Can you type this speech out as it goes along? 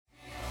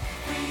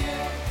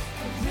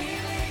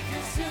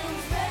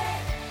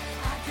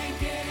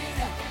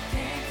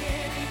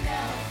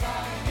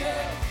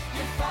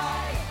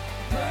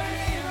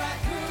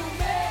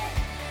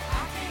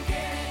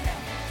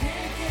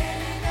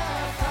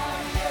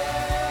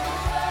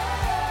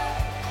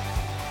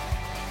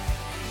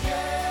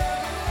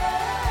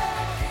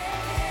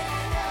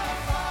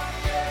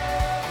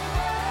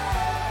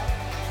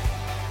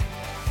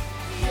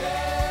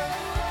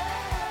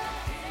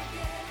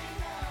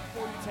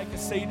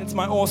it's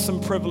my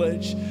awesome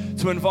privilege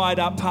to invite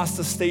up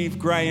Pastor Steve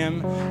Graham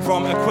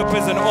from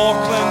Equippers in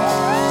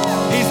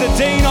Auckland. He's the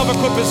Dean of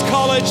Equippers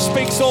College,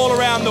 speaks all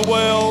around the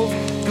world,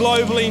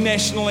 globally,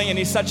 nationally, and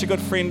he's such a good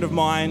friend of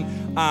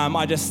mine.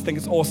 I just think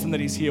it's awesome that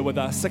he's here with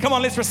us. So come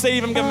on, let's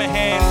receive him, give him a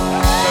hand.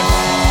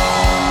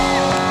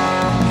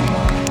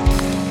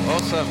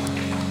 Awesome.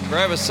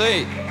 Grab a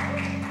seat.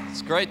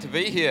 It's great to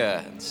be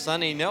here.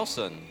 Sunny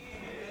Nelson.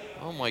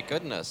 Oh my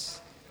goodness.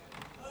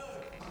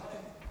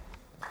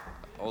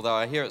 Although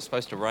I hear it's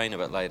supposed to rain a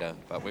bit later,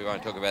 but we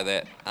won't talk about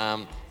that.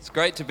 It's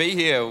great to be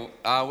here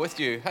with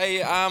you.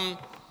 Hey, I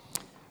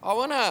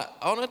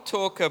wanna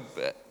talk a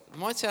bit. It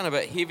might sound a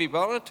bit heavy,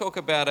 but I want to talk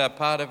about a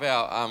part of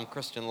our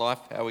Christian life.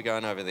 How are we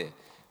going over there?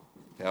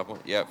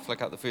 Yeah,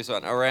 flick up the first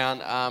one.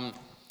 About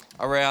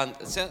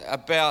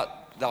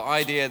the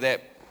idea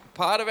that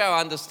part of our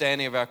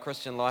understanding of our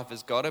Christian life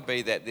has got to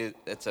be that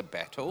it's a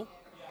battle.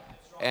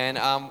 And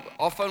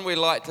often we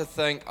like to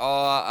think,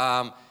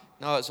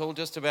 no, it's all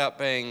just about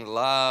being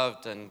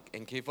loved and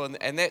careful.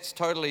 And that's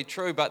totally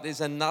true. But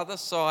there's another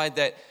side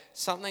that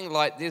something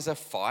like there's a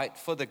fight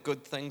for the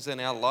good things in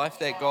our life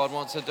that God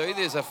wants to do.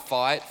 There's a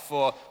fight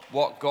for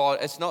what God,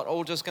 it's not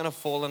all just going to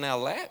fall in our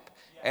lap.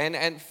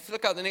 And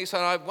flick up the next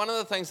one. One of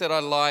the things that I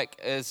like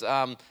is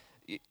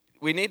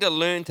we need to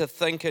learn to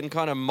think in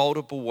kind of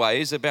multiple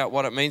ways about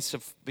what it means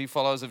to be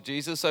followers of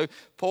Jesus. So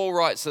Paul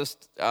writes this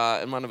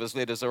in one of his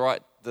letters,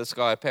 this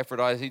guy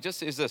Epaphroditus, he just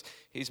says this: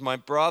 he's my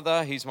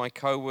brother, he's my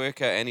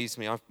co-worker, and he's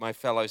my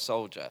fellow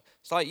soldier.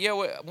 It's like,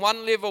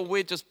 one level,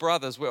 we're just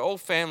brothers, we're all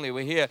family,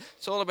 we're here.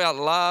 It's all about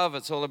love,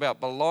 it's all about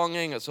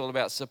belonging, it's all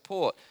about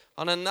support.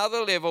 On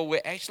another level,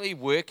 we're actually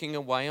working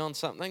away on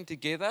something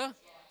together.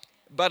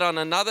 But on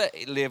another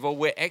level,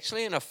 we're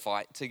actually in a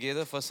fight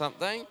together for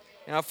something.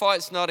 And our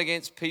fight's not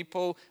against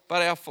people,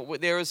 but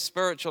there is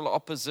spiritual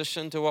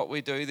opposition to what we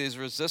do. There's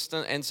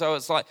resistance. And so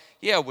it's like,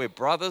 we're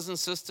brothers and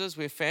sisters.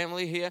 We're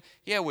family here.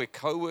 Yeah, we're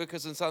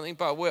co-workers in something,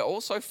 but we're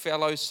also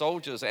fellow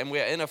soldiers, and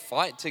we're in a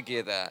fight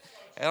together.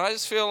 And I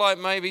just feel like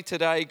maybe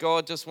today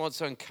God just wants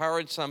to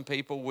encourage some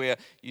people where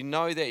you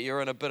know that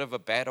you're in a bit of a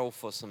battle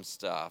for some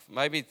stuff.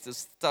 Maybe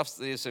there's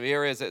some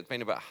areas that's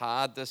been a bit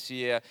hard this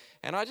year.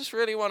 And I just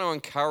really want to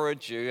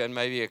encourage you and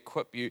maybe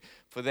equip you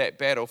for that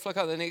battle. Flick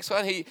up the next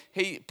one.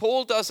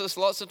 Paul does this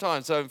lots of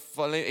times. So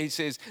he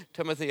says,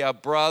 Timothy, our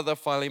brother,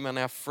 Philemon,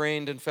 our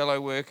friend and fellow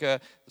worker,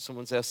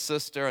 someone's our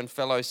sister and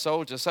fellow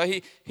soldier. So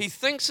he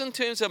thinks in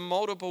terms of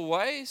multiple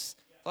ways.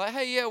 Like,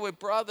 hey, we're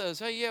brothers.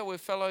 Hey,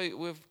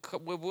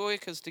 we're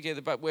workers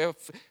together, but we're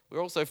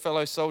also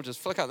fellow soldiers.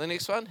 Flick up the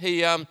next one.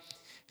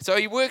 So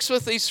he works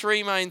with these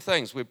three main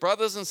things. We're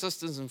brothers and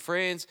sisters and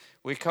friends.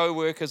 We're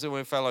co-workers and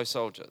we're fellow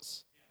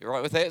soldiers. You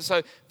right with that?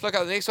 So flick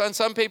up the next one.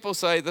 Some people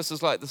say this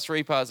is like the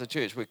three parts of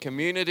church. We're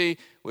community,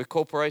 we're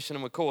corporation,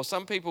 and we're core.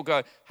 Some people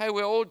go, hey,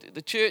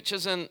 the church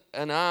isn't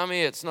an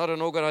army, it's not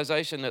an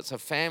organization, it's a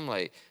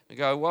family. We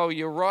go, well,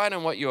 you're right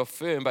in what you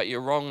affirm, but you're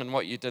wrong in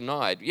what you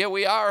denied. Yeah,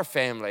 we are a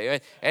family,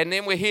 and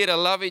then we're here to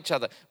love each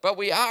other. But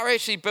we are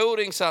actually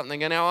building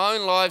something in our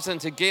own lives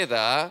and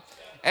together,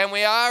 and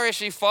we are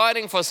actually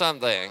fighting for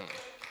something.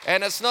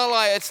 And it's not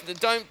like,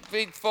 don't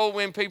be fooled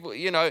when people,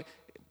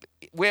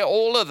 we're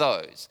all of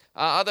those.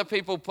 Other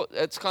people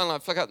it's kind of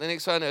like, flick up the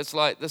next one, it's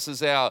like, this is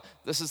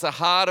the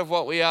heart of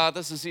what we are,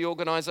 this is the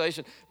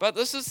organization. But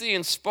this is the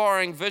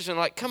inspiring vision,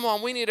 like, come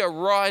on, we need to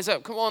rise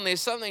up. Come on, there's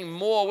something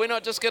more. We're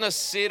not just going to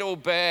settle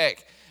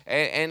back.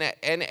 And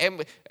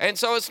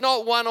so it's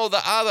not one or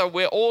the other,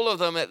 we're all of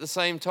them at the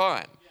same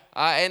time.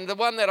 And the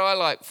one that I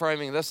like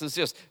framing this is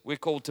just, we're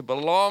called to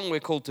belong, we're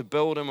called to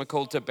build, and we're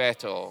called to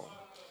battle.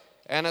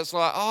 And it's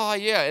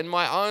like, in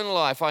my own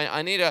life,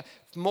 I need to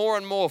more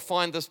and more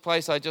find this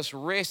place I just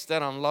rest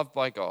that I'm loved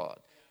by God.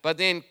 But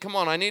then, come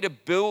on, I need to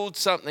build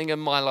something in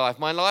my life.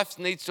 My life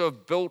needs to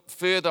have built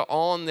further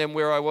on than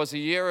where I was a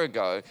year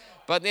ago.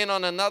 But then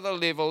on another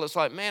level, it's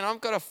like, man,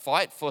 I've got to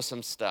fight for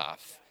some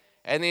stuff.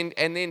 And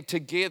then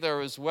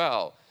together as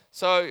well.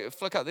 So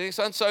flick up the next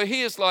one. So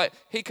he is like,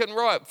 he can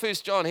write, 1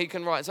 John, he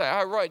can write and say,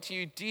 I write to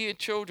you, dear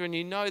children,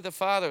 you know the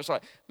Father. It's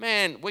like,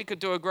 man, we could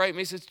do a great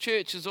message.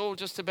 Church is all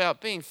just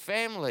about being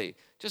family.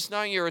 Just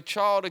knowing you're a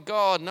child of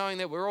God, knowing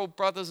that we're all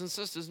brothers and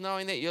sisters,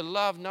 knowing that you're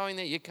loved, knowing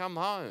that you come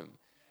home.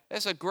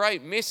 That's a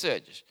great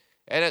message.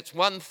 And it's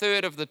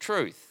 1/3 of the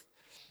truth.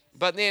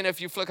 But then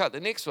if you flick up the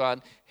next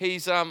one,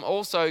 he's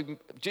also,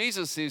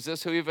 Jesus says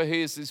this, whoever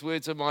hears these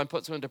words of mine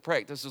puts them into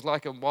practice is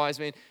like a wise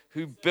man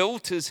who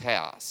built his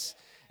house.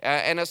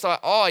 And it's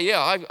like,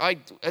 I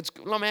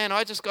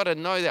just got to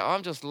know that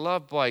I'm just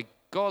loved by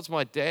God's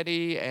my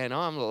daddy and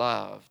I'm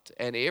loved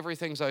and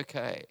everything's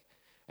okay.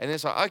 And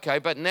it's like, okay,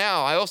 but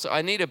now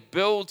I need to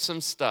build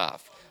some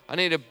stuff. I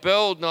need to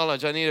build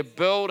knowledge. I need to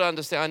build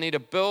understanding. I need to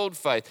build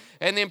faith.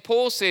 And then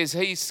Paul says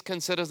he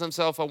considers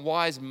himself a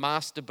wise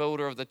master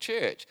builder of the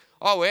church.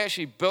 We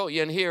actually built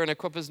you in here in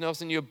Equippers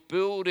Nelson. You're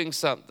building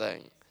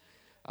something.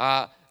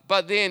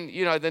 But then,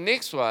 the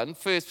next one,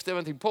 1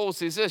 Timothy, Paul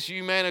says this,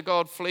 you man of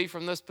God, flee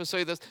from this,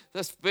 pursue this.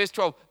 This verse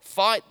 12,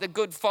 fight the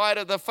good fight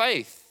of the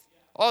faith.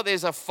 Oh,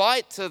 there's a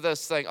fight to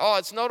this thing. Oh,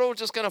 it's not all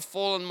just going to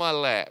fall in my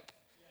lap.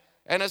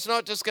 And it's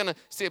not just going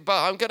to,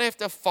 but I'm going to have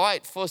to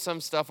fight for some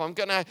stuff. I'm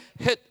going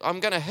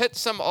to hit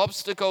some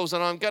obstacles,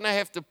 and I'm going to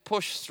have to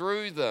push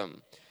through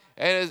them.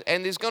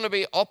 And there's going to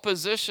be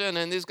opposition,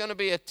 and there's going to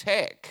be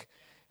attack.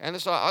 And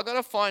it's like, I've got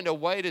to find a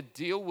way to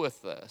deal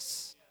with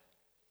this.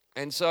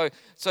 And so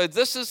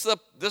this is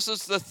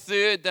the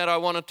third that I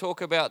want to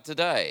talk about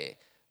today.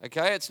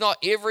 Okay, it's not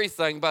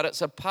everything, but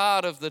it's a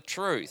part of the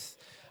truth.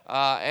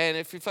 And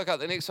if you flick up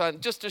the next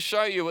one, just to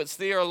show you, it's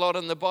there a lot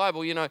in the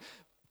Bible. You know,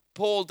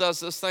 Paul does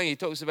this thing. He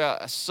talks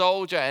about a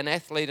soldier, an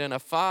athlete, and a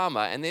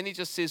farmer. And then he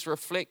just says,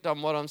 reflect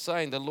on what I'm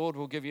saying. The Lord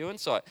will give you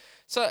insight.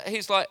 So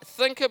he's like,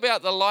 think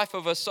about the life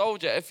of a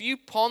soldier. If you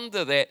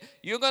ponder that,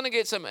 you're going to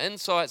get some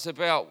insights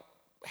about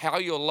how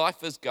your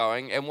life is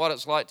going and what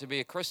it's like to be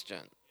a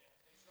Christian.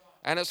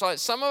 And it's like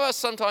some of us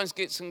sometimes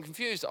get some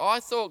confused. I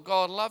thought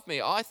God loved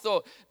me. I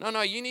thought,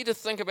 no, you need to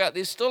think about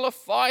there's still a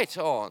fight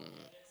on.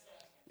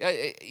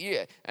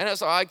 Yeah. And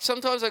it's like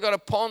sometimes I've got to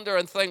ponder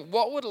and think,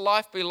 what would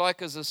life be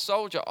like as a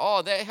soldier?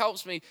 Oh, that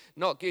helps me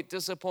not get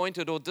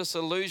disappointed or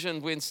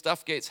disillusioned when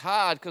stuff gets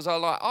hard, because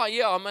I'm like, oh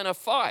yeah, I'm in a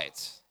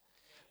fight.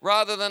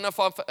 Rather than if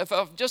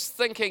I'm just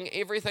thinking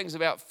everything's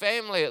about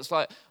family, it's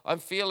like I'm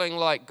feeling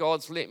like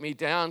God's let me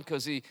down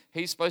because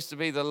he's supposed to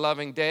be the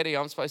loving daddy.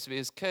 I'm supposed to be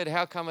his kid.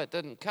 How come it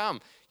didn't come?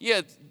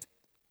 Yeah,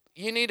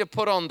 you need to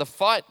put on the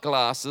fight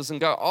glasses and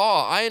go,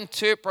 oh, I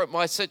interpret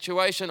my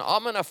situation.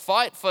 I'm in a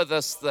fight for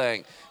this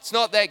thing. It's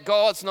not that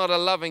God's not a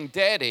loving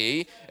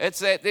daddy. It's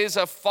that there's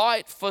a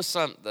fight for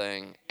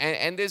something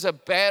and there's a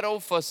battle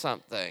for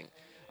something.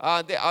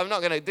 I'm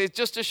not going to,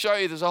 just to show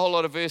you, there's a whole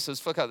lot of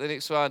verses. Flick up the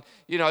next one.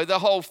 You know, the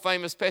whole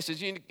famous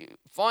passage.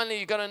 Finally,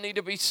 you're going to need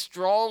to be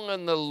strong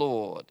in the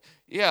Lord.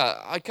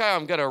 Yeah, okay,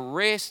 I'm going to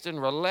rest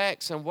and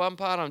relax. And one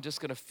part, I'm just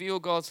going to feel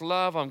God's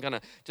love. I'm going to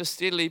just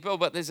steadily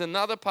build. But there's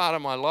another part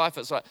of my life.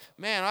 It's like,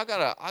 man, I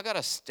got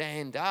to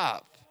stand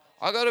up.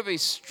 I got to be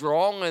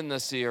strong in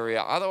this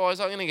area. Otherwise,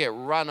 I'm going to get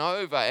run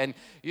over. And,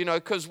 you know,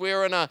 because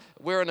we're in a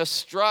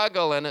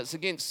struggle, and it's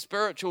against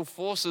spiritual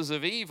forces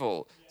of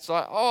evil. It's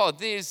like, oh,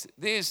 there's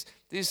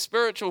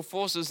spiritual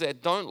forces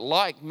that don't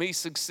like me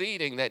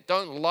succeeding, that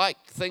don't like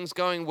things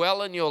going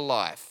well in your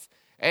life.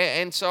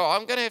 And so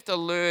I'm going to have to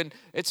learn.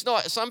 It's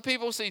not, some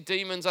people see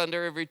demons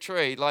under every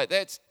tree. Like,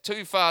 that's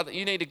too far.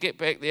 You need to get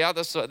back the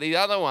other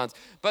ones.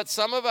 But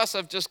some of us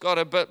have just got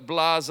a bit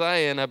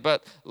blasé and a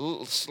bit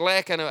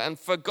slack and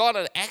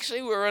forgotten.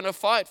 Actually, we're in a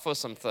fight for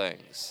some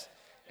things.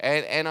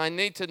 And I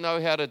need to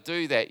know how to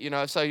do that. You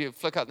know, so you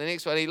flick up the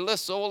next one. He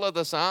lists all of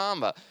this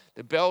armor.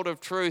 The belt of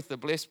truth, the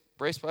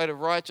breastplate of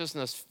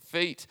righteousness,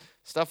 feet,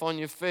 stuff on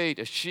your feet,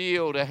 a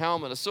shield, a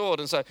helmet, a sword.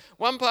 And so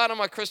one part of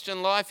my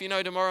Christian life, you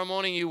know, tomorrow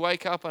morning you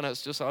wake up and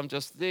it's just, I'm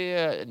just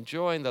there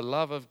enjoying the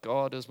love of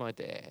God as my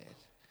dad.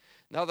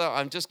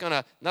 I'm just going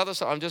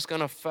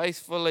to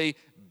faithfully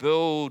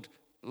build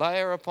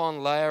layer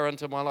upon layer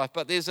into my life.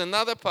 But there's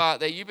another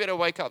part that you better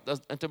wake up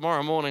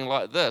tomorrow morning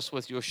like this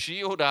with your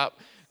shield up,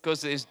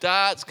 because there's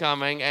darts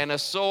coming and a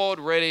sword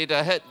ready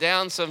to hit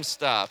down some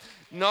stuff.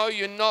 No,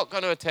 you're not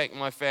going to attack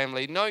my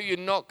family. No, you're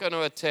not going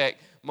to attack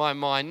my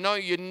mind. No,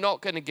 you're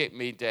not going to get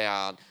me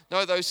down.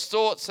 No, those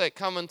thoughts that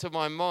come into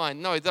my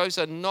mind, no, those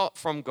are not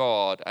from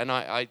God. And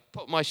I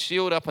put my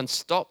shield up and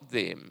stop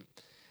them.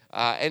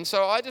 And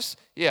so I just,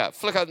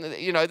 flick up,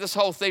 you know, this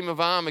whole theme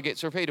of armor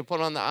gets repeated. Put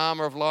on the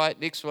armor of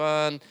light. Next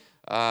one.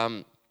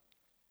 Again,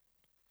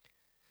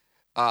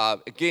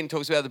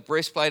 talks about the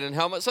breastplate and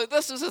helmet. So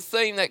this is a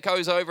theme that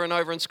goes over and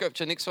over in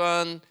Scripture. Next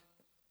one.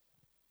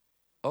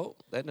 Oh,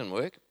 that didn't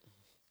work.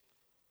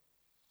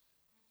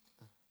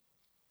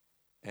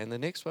 And the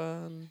next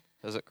one,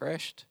 has it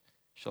crashed?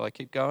 Shall I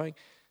keep going?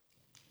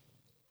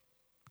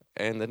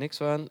 And the next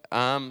one,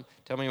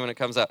 tell me when it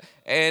comes up.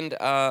 And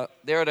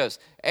there it is.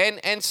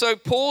 And so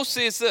Paul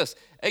says this,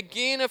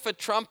 again, if a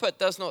trumpet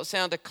does not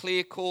sound a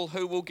clear call,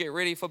 who will get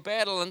ready for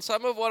battle? And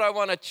some of what I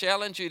want to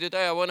challenge you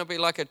today, I want to be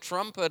like a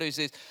trumpet who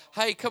says,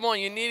 hey, come on,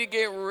 you need to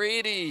get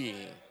ready.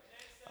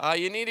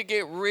 You need to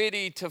get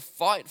ready to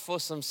fight for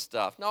some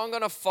stuff. No, I'm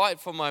going to fight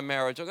for my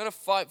marriage. I'm going to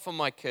fight for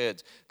my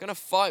kids. I'm going to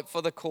fight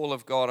for the call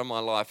of God in my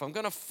life. I'm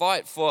going to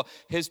fight for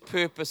His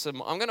purpose. I'm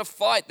going to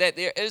fight that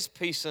there is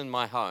peace in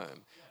my home.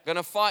 I'm going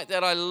to fight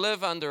that I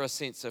live under a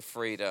sense of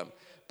freedom.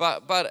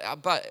 But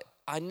I'm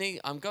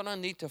going to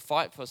need to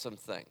fight for some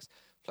things.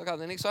 Look at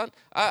the next one.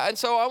 And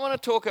so I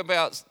want to talk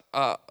about,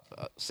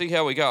 see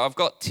how we go. I've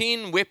got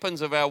 10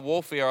 weapons of our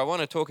warfare I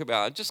want to talk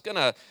about. I'm just going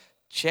to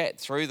chat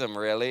through them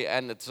really,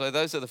 and so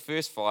those are the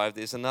first 5.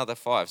 There's another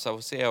 5, so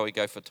we'll see how we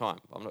go for time.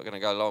 I'm not going to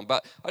go long,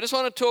 but I just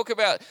want to talk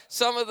about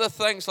some of the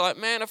things like,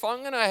 man, if I'm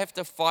going to have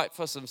to fight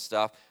for some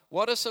stuff,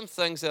 what are some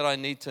things that I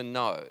need to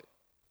know?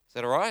 Is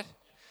that all right?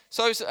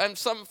 So, and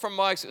some from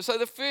my experience. So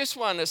the first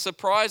one is,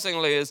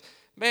 surprisingly, is,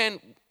 man,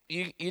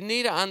 you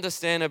need to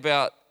understand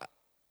about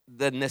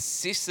the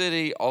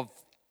necessity of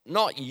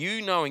not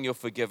you knowing you're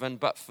forgiven,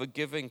 but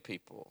forgiving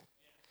people.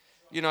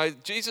 You know,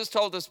 Jesus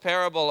told this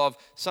parable of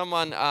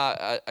someone,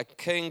 a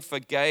king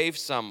forgave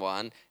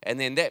someone, and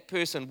then that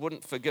person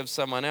wouldn't forgive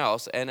someone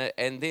else. And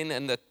then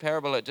in the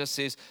parable it just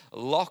says,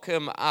 lock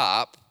him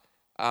up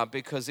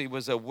because he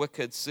was a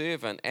wicked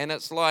servant. And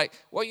it's like,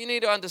 what you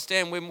need to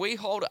understand, when we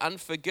hold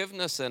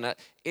unforgiveness in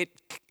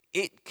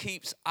it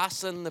keeps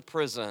us in the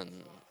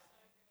prison.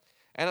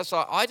 And it's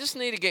like, I just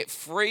need to get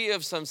free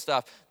of some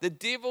stuff. The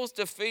devil's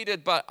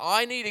defeated, but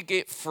I need to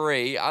get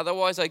free.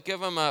 Otherwise, I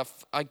give him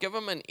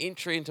an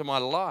entry into my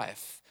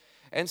life.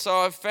 And so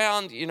I've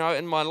found, you know,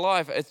 in my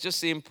life, it's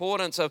just the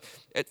importance of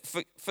it.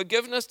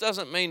 Forgiveness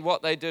doesn't mean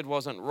what they did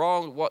wasn't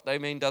wrong. What they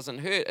mean doesn't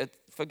hurt.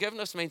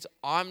 Forgiveness means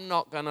I'm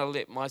not going to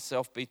let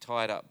myself be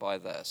tied up by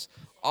this.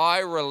 I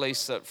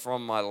release it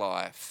from my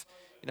life.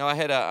 You know, I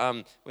had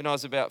when I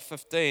was about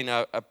 15,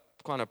 a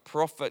kind of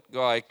prophet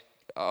guy,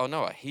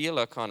 a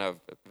healer kind of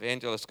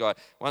evangelist guy.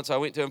 Once I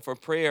went to him for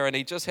prayer, and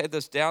he just had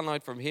this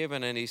download from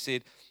heaven, and he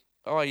said,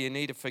 you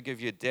need to forgive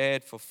your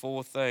dad for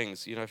 4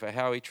 things, you know, for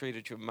how he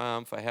treated your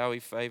mum, for how he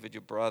favored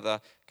your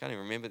brother. Can't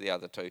even remember the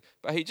other 2.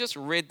 But he just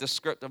read the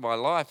script of my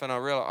life, and I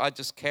realized I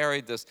just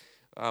carried this.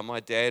 My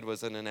dad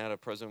was in and out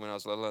of prison when I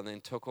was little and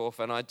then took off,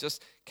 and I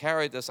just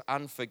carried this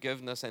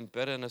unforgiveness and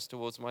bitterness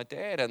towards my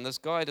dad. And this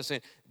guy just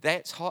said,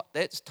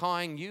 that's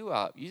tying you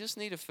up. You just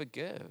need to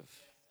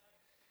forgive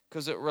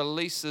because it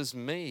releases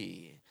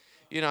me.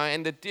 You know,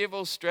 and the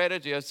devil's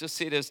strategy, as I just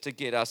said, is to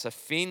get us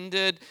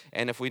offended.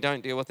 And if we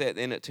don't deal with that,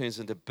 then it turns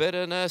into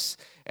bitterness.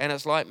 And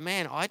it's like,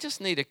 man, I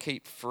just need to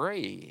keep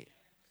free.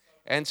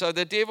 And so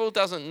the devil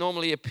doesn't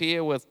normally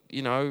appear with,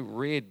 you know,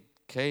 red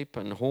cape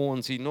and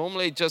horns. He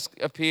normally just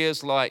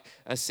appears like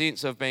a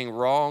sense of being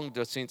wronged,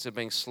 a sense of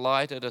being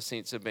slighted, a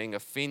sense of being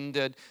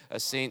offended, a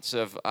sense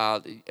of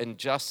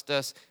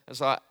injustice.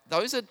 It's like,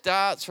 those are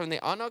darts from there.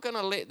 I'm not going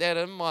to let that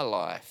in my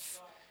life,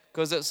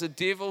 because it's the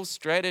devil's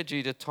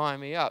strategy to tie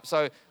me up.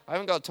 So I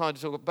haven't got time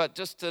to talk, but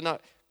just to know,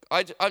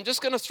 I'm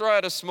just going to throw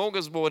out a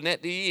smorgasbord, and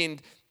at the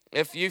end,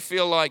 if you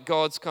feel like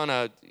God's kind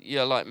of,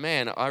 like,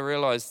 man, I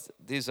realize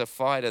there's a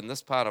fight in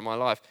this part of my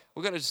life,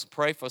 we're going to just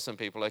pray for some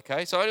people,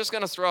 okay? So I'm just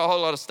going to throw a whole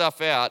lot of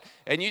stuff out,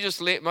 and you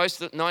just let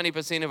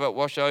 90% of it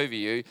wash over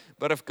you.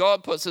 But if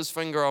God puts his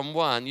finger on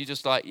one, you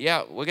just like,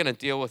 yeah, we're going to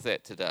deal with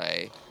that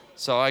today.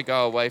 So I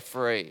go away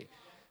free.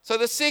 So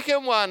the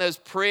second one is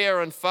prayer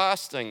and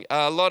fasting.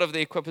 A lot of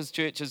the Equippers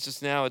churches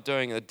just now are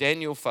doing a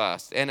Daniel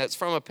fast. And it's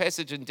from a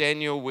passage in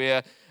Daniel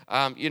where,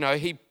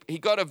 he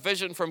got a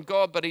vision from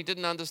God, but he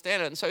didn't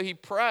understand it. And so he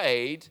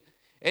prayed.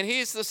 And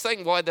here's this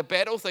thing, why the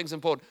battle thing's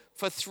important.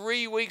 For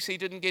 3 weeks, he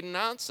didn't get an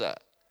answer.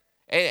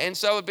 And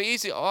so it'd be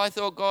easy. I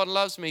thought God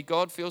loves me.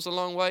 God feels a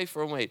long way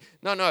from me.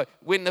 No.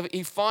 When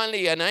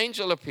an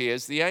angel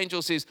appears, the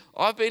angel says,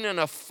 I've been in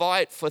a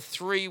fight for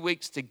 3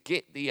 weeks to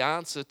get the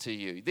answer to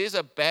you. There's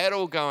a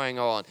battle going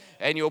on.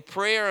 And your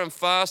prayer and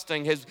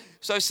fasting has...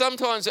 So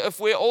sometimes if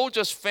we're all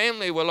just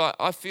family, we're like,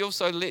 I feel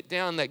so let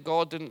down that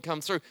God didn't come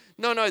through.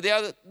 No,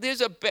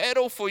 there's a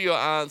battle for your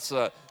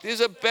answer. There's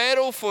a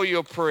battle for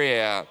your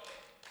prayer.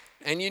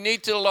 And you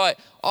need to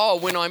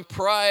when I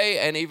pray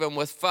and even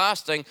with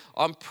fasting,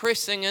 I'm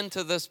pressing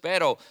into this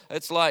battle.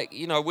 It's like,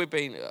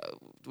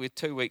 we're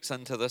 2 weeks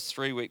into this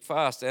 3-week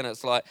fast, and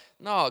it's like,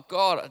 no,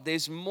 God,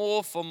 there's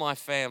more for my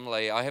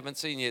family. I haven't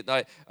seen yet.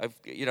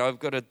 I've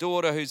got a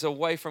daughter who's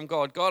away from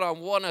God. God, I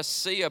want to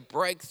see a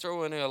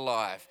breakthrough in her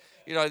life.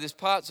 There's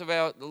parts of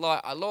our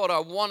life, Lord, I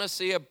want to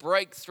see a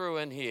breakthrough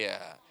in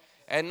here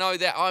and know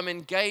that I'm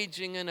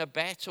engaging in a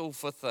battle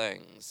for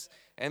things.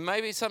 And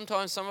maybe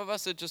sometimes some of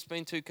us have just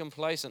been too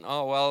complacent.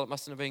 Oh, well, it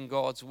mustn't have been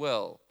God's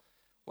will.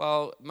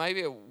 Well,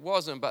 maybe it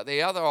wasn't, but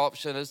the other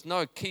option is,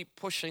 no, keep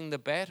pushing the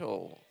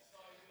battle.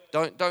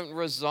 Don't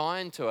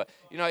resign to it.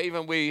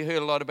 Even we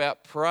heard a lot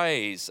about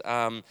praise.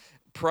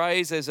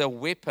 Praise as a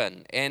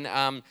weapon.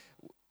 And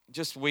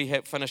we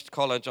had finished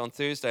college on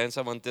Thursday, and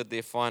someone did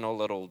their final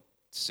little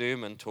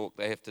sermon talk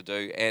they have to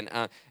do, and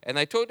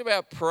they talked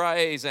about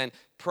praise and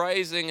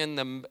praising in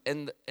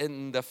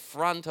the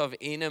front of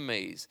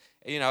enemies.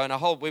 We've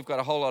got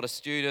a whole lot of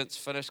students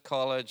finished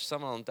college.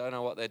 Some of them don't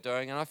know what they're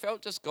doing, and I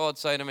felt just God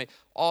say to me,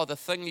 the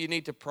thing you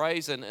need to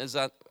praise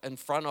in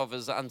front of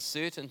is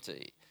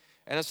uncertainty.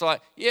 And it's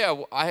like,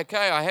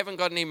 I haven't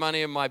got any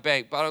money in my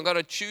bank, but I'm going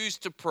to choose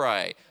to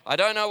pray. I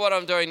don't know what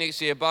I'm doing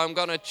next year, but I'm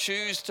going to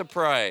choose to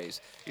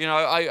praise.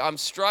 I'm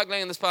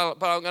struggling in this part,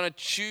 but I'm going to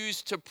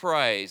choose to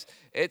praise.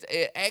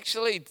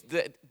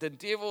 The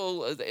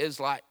devil is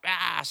like,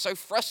 so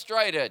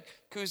frustrated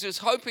because he's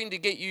hoping to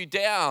get you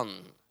down.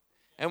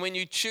 And when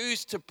you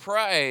choose to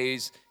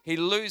praise, he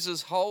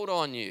loses hold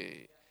on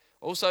you.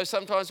 Also,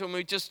 sometimes when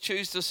we just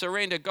choose to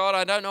surrender, God,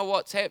 I don't know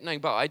what's happening,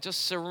 but I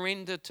just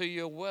surrender to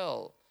your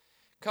will.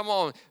 Come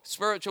on,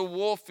 spiritual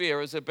warfare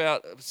is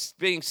about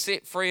being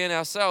set free in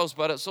ourselves,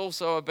 but it's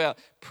also about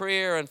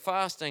prayer and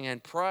fasting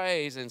and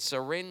praise and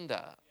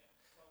surrender.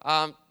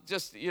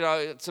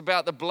 It's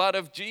about the blood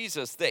of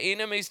Jesus. The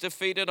enemy's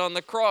defeated on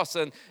the cross,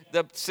 and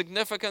the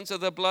significance of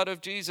the blood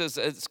of Jesus,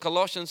 as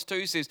Colossians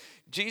 2 says,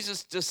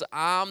 Jesus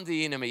disarmed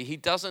the enemy. He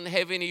doesn't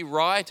have any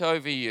right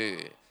over you.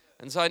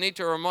 And so I need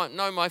to remind,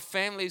 no, my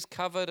family's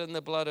covered in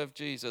the blood of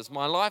Jesus.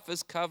 My life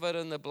is covered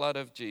in the blood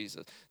of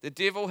Jesus. The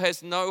devil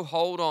has no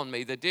hold on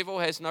me. The devil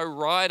has no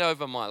right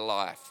over my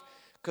life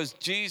because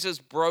Jesus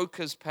broke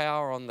his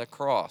power on the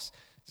cross.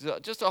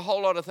 Just a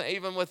whole lot of things,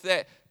 even with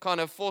that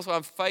kind of fourth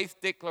one, faith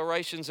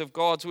declarations of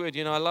God's word.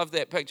 I love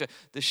that picture.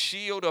 The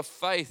shield of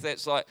faith,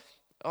 that's like,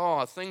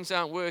 oh, things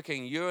aren't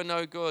working. You're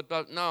no good.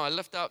 But no, I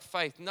lift up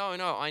faith. No,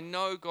 I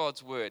know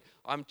God's word.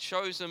 I'm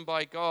chosen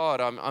by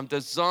God. I'm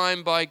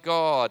designed by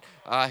God.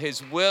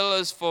 His will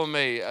is for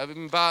me.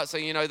 Even Bart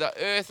saying, the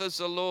earth is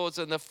the Lord's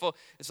and the full.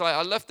 It's like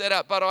I lift that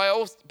up,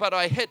 but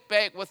I hit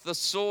back with the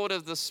sword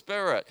of the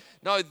Spirit.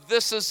 No,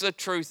 this is the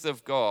truth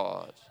of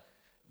God.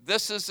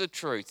 This is the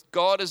truth.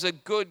 God is a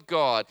good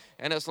God.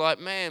 And it's like,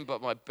 man,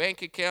 but my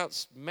bank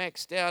account's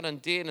maxed out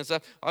and dead and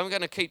stuff. I'm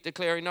going to keep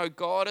declaring, no,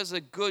 God is a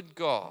good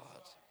God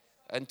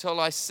until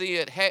I see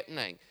it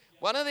happening.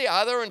 One of the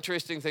other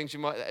interesting things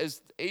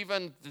is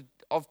even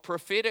of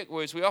prophetic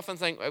words. We often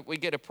think we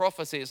get a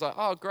prophecy. It's like,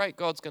 oh, great,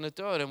 God's going to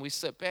do it. And we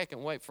sit back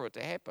and wait for it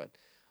to happen.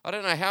 I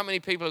don't know how many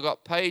people have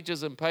got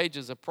pages and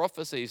pages of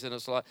prophecies. And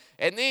it's like,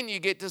 and then you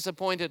get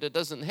disappointed it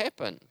doesn't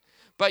happen.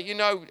 But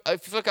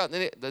if you look at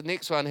the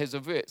next one, has a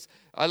verse.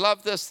 I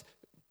love this.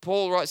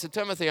 Paul writes to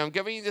Timothy, I'm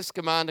giving you this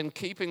command in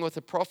keeping with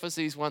the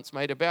prophecies once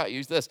made about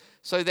you, this,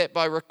 so that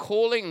by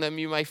recalling them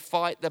you may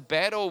fight the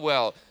battle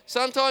well.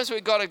 Sometimes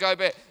we've got to go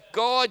back.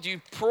 God, you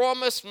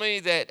promised me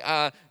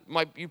that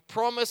my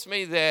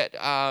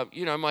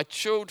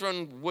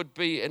children would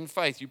be in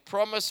faith. You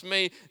promised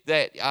me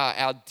that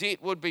our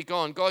debt would be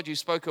gone. God, you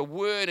spoke a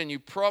word and you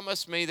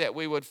promised me that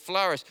we would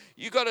flourish.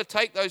 You've got to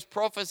take those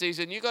prophecies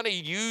and you've got to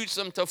use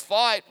them to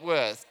fight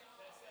with.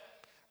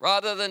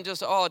 Rather than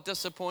just,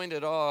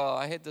 disappointed,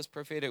 I had this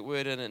prophetic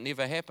word and it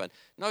never happened.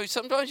 No,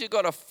 sometimes you've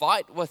got to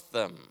fight with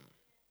them.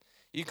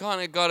 You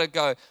kind of got to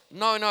go,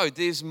 no,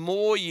 there's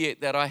more yet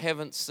that I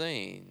haven't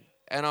seen.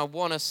 And I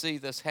want to see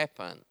this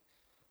happen.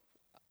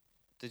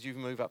 Did you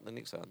move up the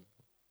next one?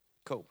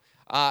 Cool.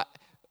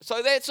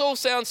 So that all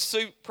sounds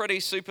pretty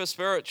super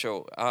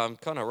spiritual. I'm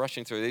kind of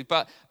rushing through these.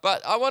 But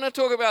I want to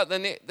talk about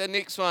the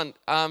next one.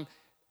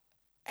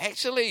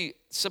 Actually,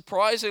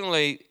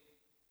 surprisingly,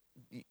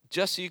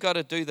 just you got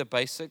to do the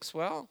basics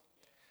well.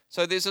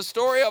 So there's a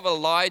story of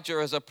Elijah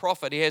as a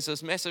prophet. He has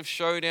this massive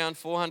showdown,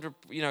 400,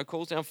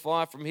 calls down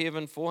fire from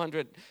heaven,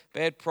 400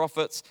 bad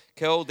prophets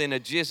killed. Then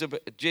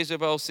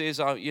Jezebel says,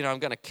 I'm going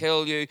to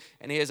kill you.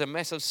 And he has a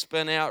massive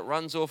spin out,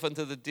 runs off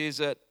into the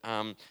desert,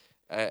 and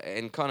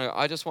kind of,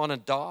 I just want to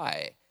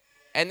die.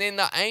 And then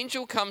the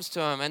angel comes to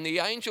him, and the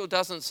angel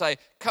doesn't say,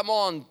 come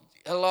on,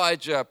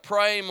 Elijah,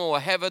 pray more,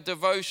 have a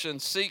devotion,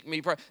 seek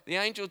me, pray. The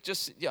angel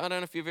just, I don't know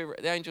if you've ever,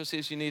 the angel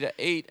says you need to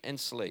eat and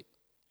sleep.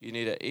 You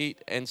need to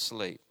eat and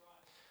sleep.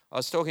 I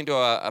was talking to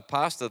a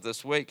pastor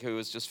this week who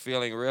was just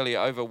feeling really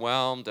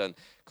overwhelmed and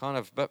kind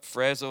of a bit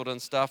frazzled and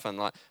stuff, and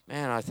like,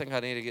 man, I think I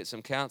need to get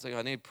some counseling,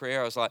 I need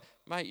prayer. I was like,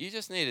 mate, you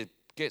just need to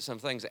get some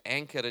things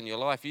anchored in your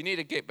life. You need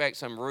to get back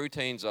some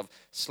routines of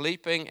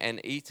sleeping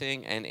and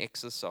eating and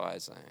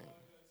exercising.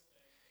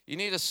 You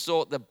need to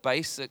sort the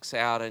basics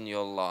out in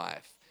your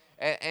life.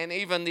 And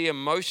even the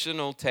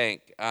emotional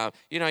tank.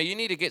 You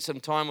need to get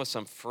some time with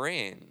some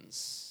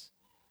friends.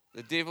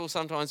 The devil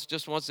sometimes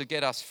just wants to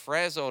get us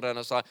frazzled, and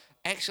it's like,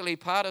 actually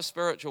part of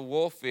spiritual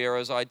warfare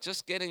is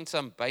just getting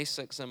some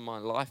basics in my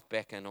life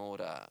back in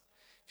order.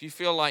 If you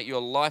feel like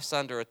your life's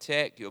under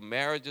attack, your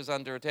marriage is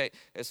under attack,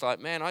 it's like,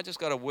 man, I just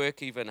got to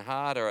work even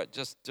harder at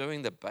just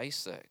doing the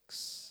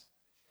basics.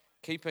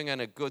 Keeping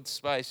in a good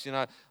space.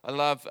 I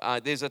love,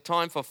 there's a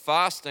time for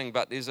fasting,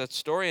 but there's a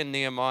story in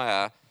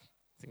Nehemiah, I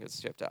think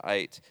it's chapter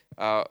 8,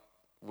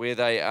 where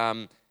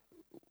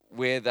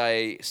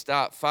they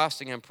start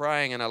fasting and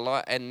praying,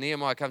 and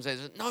Nehemiah comes in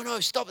and says, no,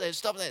 stop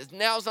that.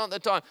 Now's not the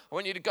time. I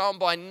want you to go and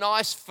buy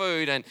nice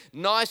food and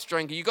nice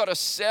drink. You got to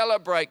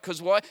celebrate, because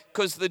why?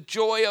 Because the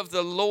joy of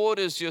the Lord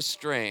is your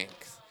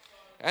strength.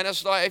 And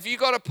it's like, if you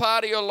got a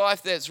part of your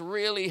life that's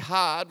really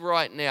hard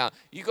right now,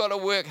 you got to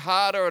work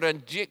harder at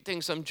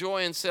injecting some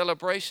joy and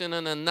celebration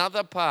in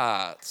another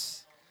part.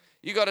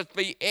 You got to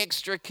be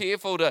extra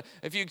careful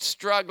if you're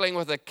struggling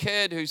with a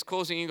kid who's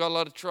causing you a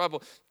lot of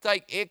trouble,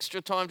 take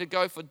extra time to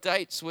go for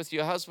dates with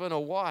your husband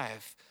or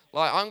wife.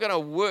 Like, I'm going to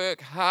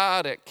work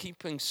hard at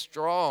keeping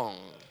strong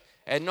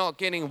and not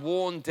getting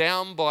worn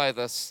down by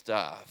this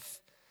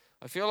stuff.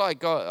 I feel like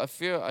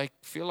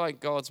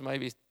God's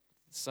maybe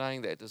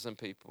saying that to some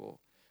people.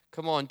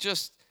 Come on,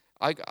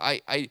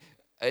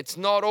 it's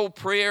not all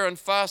prayer and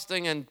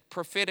fasting and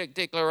prophetic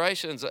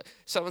declarations.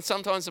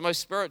 Sometimes the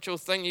most spiritual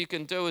thing you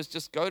can do is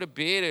just go to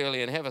bed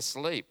early and have a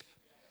sleep.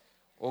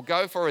 Or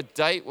go for a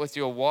date with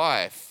your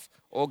wife.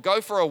 Or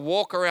go for a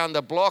walk around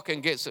the block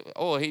and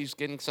he's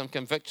getting some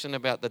conviction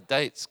about the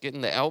dates,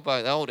 getting the old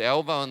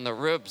elbow in the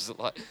ribs.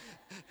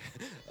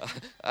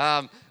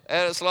 And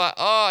it's like,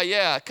 oh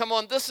yeah, come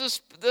on, this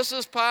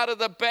is part of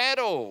the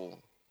battle.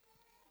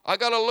 I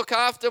got to look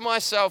after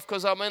myself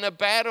because I'm in a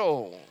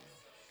battle.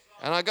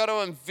 And I got to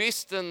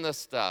invest in this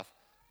stuff.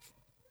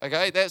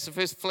 Okay, that's the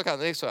first. Flick up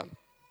the next one.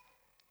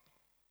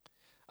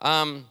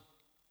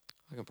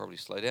 I can probably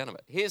slow down a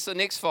bit. Here's the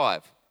next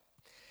 5.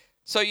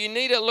 So you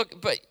need to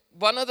look, but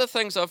one of the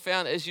things I've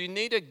found is you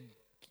need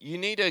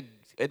to,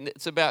 and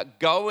it's about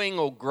going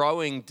or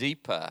growing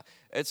deeper.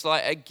 It's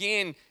like,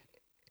 again,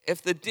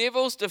 if the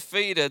devil's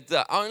defeated,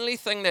 the only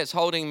thing that's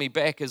holding me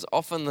back is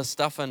often the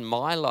stuff in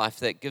my life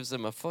that gives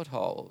him a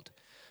foothold.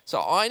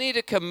 So I need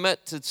to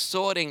commit to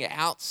sorting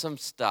out some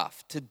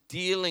stuff, to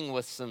dealing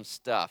with some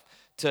stuff,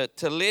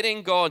 to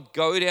letting God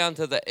go down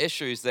to the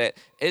issues, that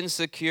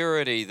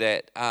insecurity,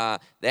 that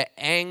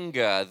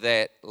anger,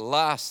 that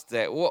lust,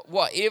 that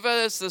whatever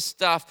is the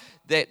stuff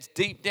that's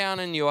deep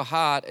down in your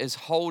heart is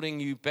holding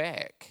you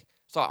back.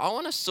 So I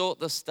want to sort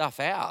this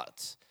stuff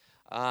out.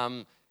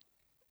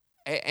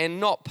 And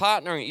not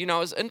partnering. You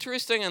know, it's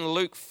interesting in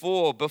Luke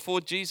 4,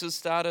 before Jesus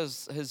started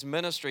his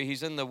ministry,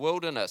 he's in the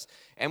wilderness.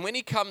 And when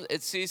he comes,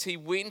 it says he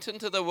went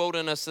into the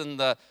wilderness in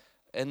the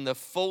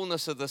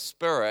fullness of the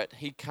Spirit.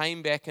 He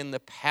came back in the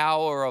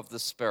power of the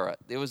Spirit.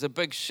 There was a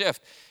big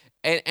shift.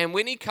 And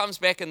when he comes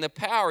back in the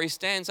power, he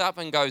stands up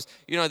and goes,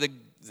 you know, the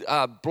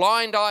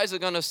blind eyes are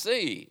going to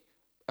see.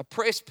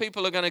 Oppressed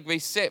people are going to be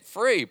set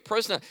free.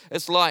 Prisoner.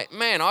 It's like,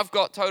 man, I've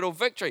got total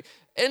victory.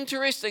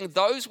 Interesting,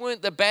 those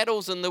weren't the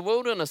battles in the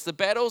wilderness. The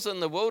battles in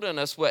the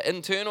wilderness were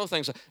internal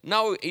things.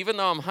 No, even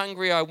though I'm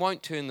hungry, I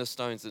won't turn the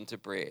stones into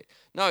bread.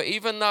 No,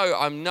 even though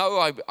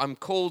I'm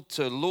called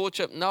to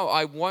lordship, no,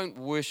 I won't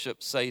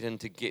worship Satan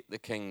to get the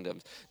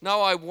kingdoms.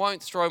 No, I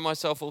won't throw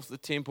myself off the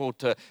temple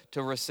to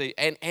receive.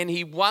 And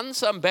he won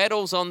some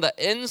battles on the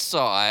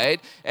inside,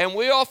 and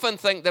we often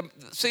think that,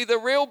 see, the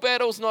real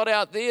battle's not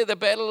out there. The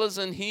battle is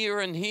in here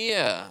and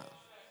here.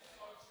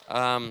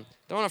 Don't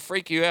want to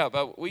freak you out,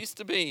 but we used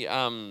to be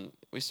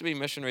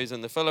missionaries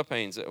in the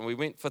Philippines, and we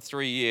went for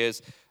 3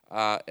 years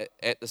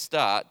at the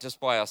start, just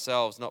by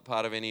ourselves, not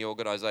part of any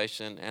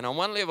organization. And on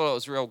one level, it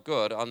was real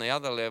good. On the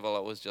other level,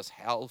 it was just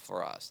hell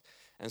for us.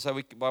 And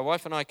so my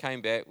wife and I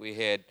came back. We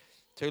had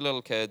 2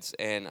 little kids,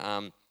 and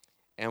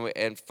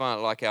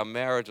fun, like our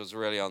marriage was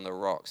really on the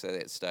rocks at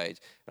that stage.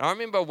 And I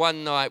remember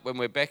one night when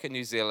we're back in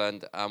New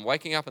Zealand,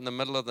 waking up in the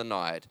middle of the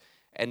night,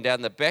 and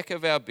down the back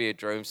of our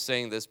bedroom,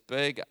 seeing this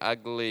big,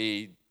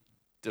 ugly,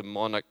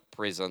 demonic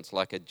presence,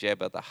 like a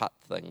Jabba the Hutt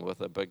thing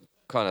with a big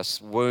kind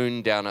of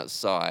wound down its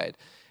side.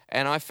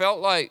 And I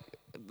felt like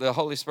the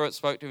Holy Spirit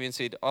spoke to me and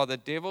said, the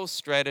devil's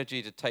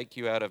strategy to take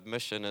you out of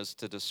mission is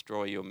to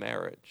destroy your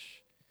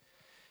marriage.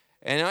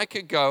 And I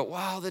could go,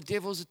 wow, the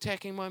devil's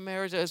attacking my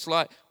marriage. It's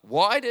like,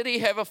 why did he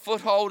have a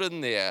foothold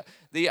in there?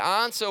 The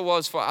answer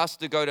was for us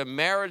to go to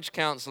marriage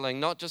counseling,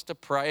 not just to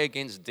pray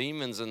against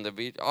demons in the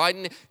bed.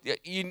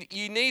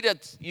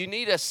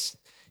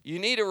 You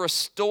need to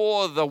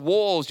restore the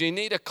walls. You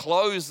need to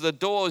close the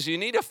doors. You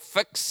need to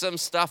fix some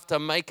stuff to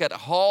make it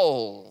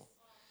whole.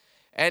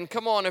 And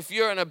come on, if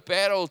you're in a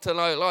battle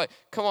tonight,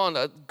 come on,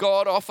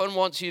 God often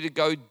wants you to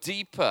go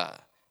deeper,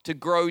 to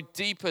grow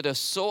deeper, to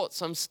sort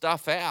some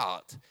stuff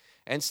out.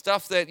 And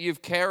stuff that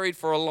you've carried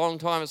for a long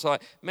time, it's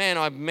like, man,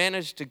 I've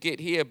managed to get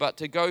here, but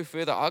to go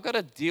further, I've got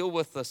to deal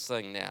with this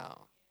thing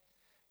now.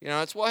 You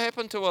know, it's what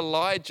happened to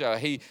Elijah.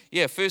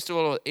 First of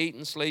all, eat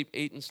and sleep,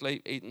 eat and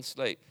sleep, eat and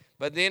sleep.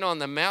 But then on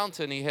the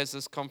mountain, he has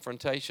this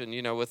confrontation,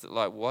 with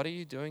like, what are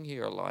you doing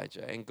here,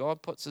 Elijah? And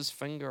God puts his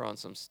finger on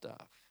some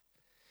stuff.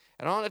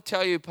 And I want to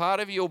tell you,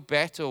 part of your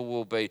battle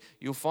will be,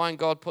 you'll find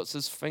God puts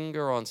his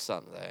finger on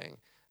something.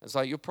 It's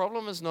like, your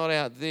problem is not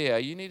out there.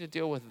 You need to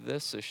deal with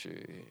this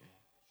issue.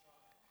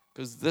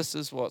 Because this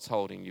is what's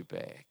holding you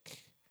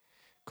back.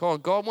 Come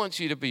on, God wants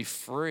you to be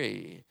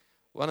free.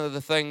 One of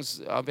the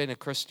things, I've been a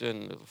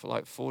Christian for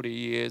like 40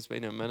 years,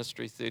 been in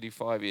ministry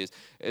 35 years,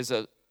 is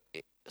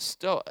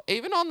still,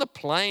 even on the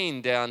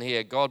plane down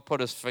here, God put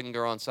his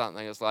finger on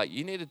something. It's like,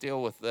 you need to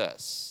deal with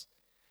this.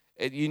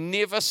 You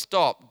never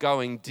stop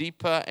going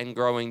deeper and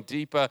growing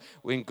deeper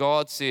when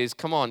God says,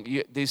 come on,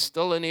 there's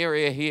still an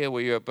area here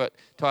where you're a bit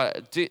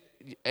tired.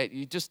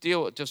 You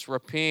just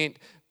repent,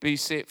 be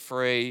set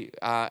free,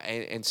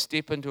 and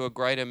step into a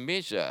greater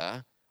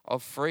measure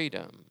of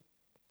freedom.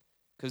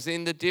 Because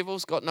then the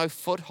devil's got no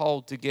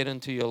foothold to get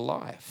into your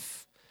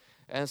life.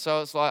 And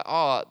so it's like,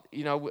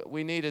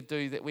 we need to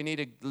do that. We need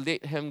to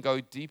let him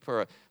go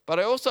deeper. But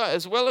I also,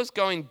 as well as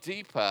going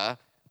deeper,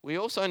 we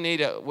also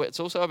it's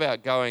also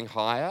about going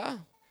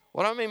higher.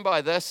 What I mean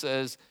by this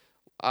is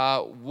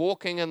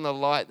walking in the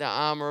light, the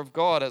armor of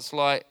God. It's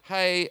like,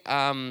 hey,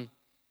 I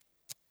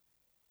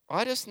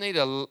just need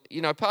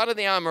part of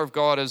the armor of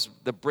God is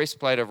the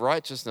breastplate of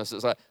righteousness.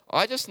 It's like,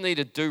 I just need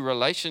to do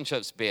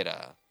relationships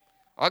better.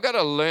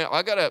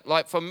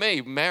 For me,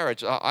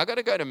 marriage, I got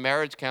to go to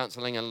marriage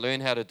counseling and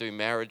learn how to do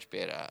marriage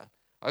better.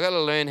 I got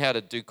to learn how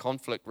to do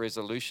conflict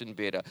resolution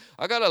better.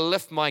 I got to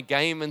lift my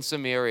game in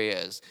some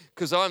areas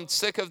because I'm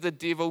sick of the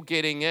devil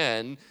getting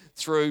in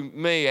through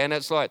me. And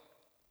it's like,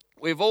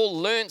 we've all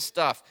learned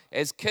stuff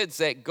as kids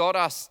that got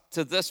us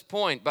to this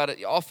point, but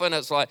often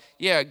it's like,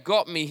 it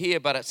got me here,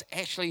 but it's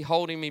actually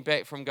holding me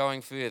back from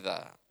going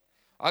further.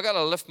 I got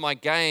to lift my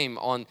game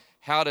on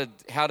how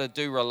to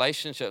do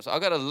relationships. I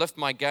got to lift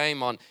my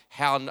game on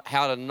how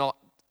to not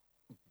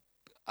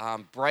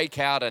break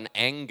out in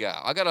anger.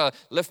 I got to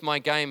lift my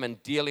game in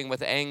dealing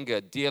with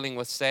anger, dealing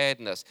with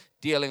sadness,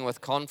 dealing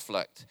with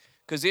conflict.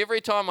 Because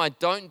every time I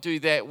don't do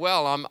that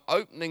well, I'm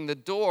opening the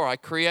door. I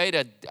create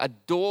a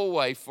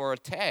doorway for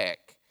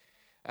attack.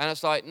 And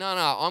it's like, no,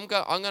 I'm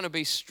going to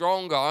be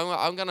stronger.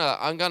 I'm going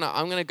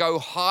to go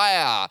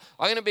higher.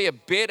 I'm going to be a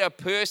better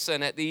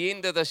person at the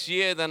end of this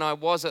year than I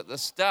was at the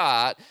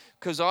start,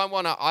 because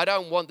I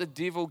don't want the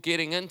devil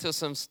getting into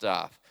some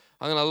stuff.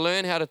 I'm going to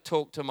learn how to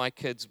talk to my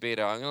kids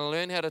better. I'm going to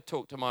learn how to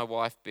talk to my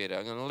wife better.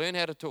 I'm going to learn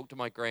how to talk to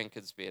my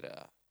grandkids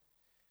better,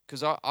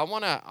 because I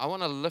want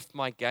to lift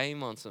my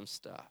game on some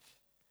stuff.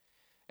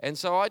 And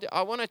so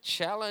I want to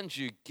challenge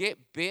you, get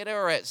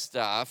better at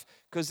stuff,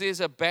 because there's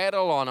a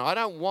battle on. I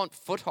don't want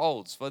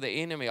footholds for the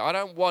enemy. I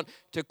don't want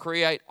to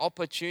create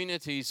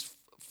opportunities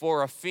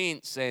for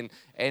offense and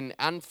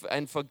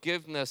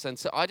forgiveness. And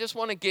so I just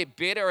want to get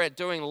better at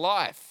doing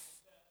life,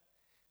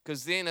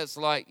 because then it's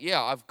like,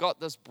 yeah, I've got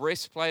this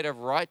breastplate of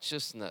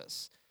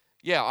righteousness.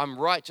 Yeah, I'm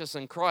righteous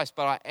in Christ,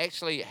 but I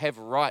actually have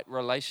right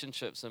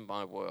relationships in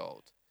my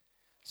world.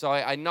 So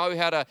I know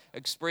how to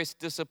express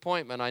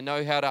disappointment. I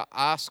know how to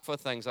ask for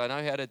things. I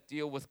know how to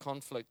deal with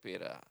conflict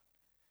better.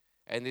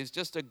 And there's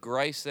just a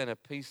grace and a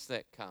peace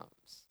that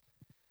comes.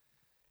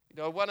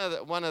 You know, one of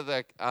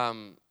the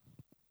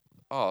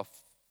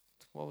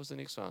what was the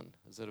next one?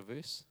 Is it a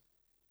verse?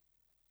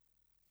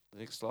 The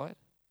next slide?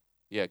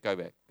 Yeah, go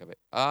back.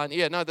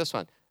 This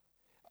one.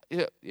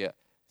 Yeah.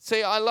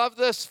 See, I love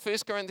this. 1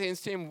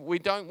 Corinthians 10, we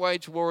don't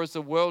wage war as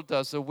the world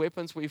does. The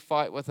weapons we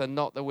fight with are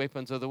not the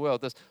weapons of the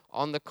world.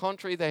 On the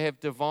contrary, they have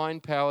divine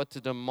power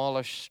to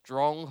demolish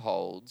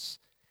strongholds,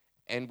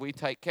 and we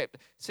take captive.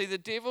 See, the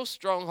devil's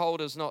stronghold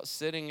is not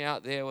sitting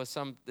out there with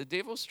the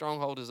devil's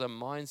stronghold is a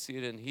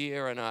mindset in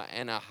here and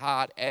a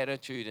heart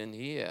attitude in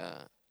here.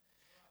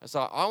 It's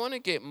like, I want to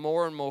get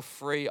more and more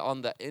free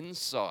on the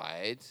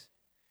inside,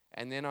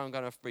 and then I'm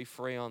going to be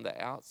free on the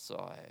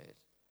outside.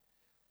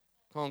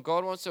 Come on,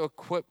 God wants to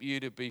equip you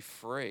to be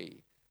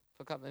free.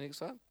 Look up the next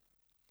one.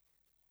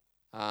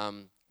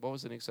 What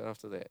was the next one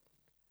after that?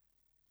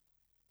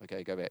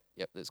 Okay, go back.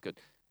 Yep, that's good.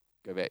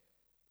 Go back.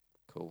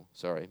 Cool.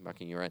 Sorry,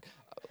 mucking you around.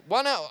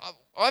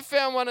 I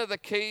found one of the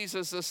keys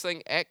is this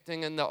thing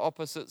acting in the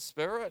opposite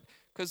spirit.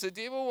 Because the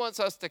devil wants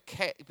us to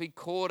be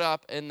caught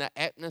up in the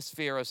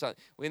atmosphere of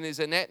something. When there's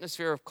an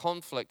atmosphere of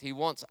conflict, he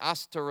wants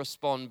us to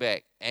respond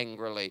back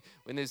angrily.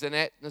 When there's an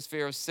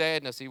atmosphere of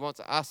sadness, he wants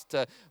us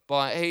to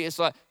it's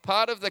like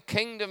part of the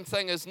kingdom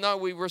thing is, no,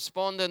 we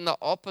respond in the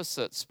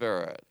opposite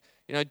spirit.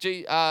 You know,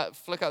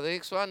 flick up the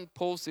next one.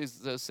 Paul says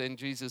this, and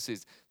Jesus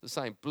says the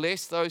same.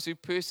 Bless those who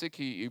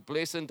persecute you.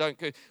 Bless and don't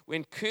curse.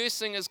 When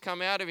cursing has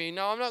come out of you,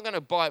 no, I'm not going to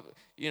bite,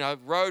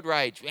 road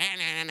rage.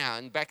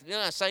 And back,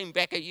 same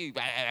back at you.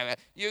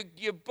 You're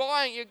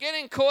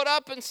getting caught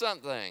up in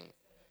something.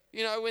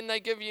 You know, when they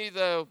give you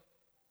the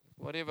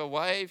whatever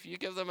wave, you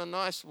give them a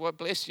nice,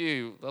 bless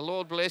you. The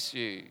Lord bless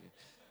you.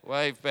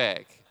 Wave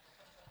back.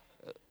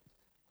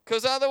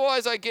 Because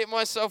otherwise I get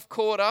myself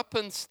caught up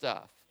in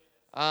stuff.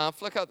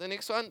 Flick up the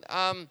next one.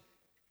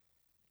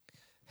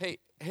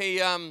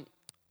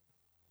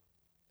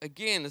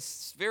 Again,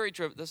 this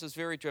is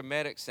very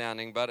dramatic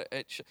sounding, but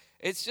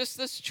it's just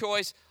this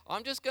choice.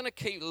 I'm just going to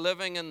keep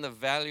living in the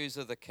values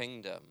of the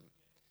kingdom.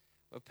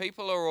 When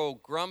people are all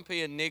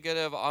grumpy and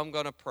negative, I'm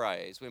going to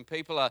praise. When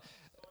people are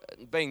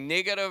being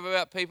negative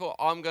about people,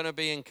 I'm going to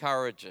be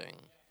encouraging.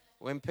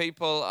 When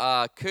people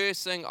are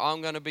cursing,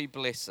 I'm going to be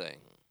blessing.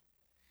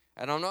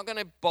 And I'm not going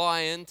to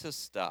buy into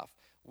stuff.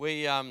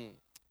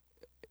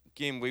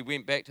 Again, we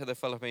went back to the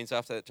Philippines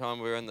after that time.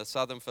 We were in the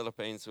southern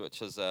Philippines,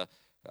 which is a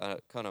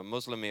kind of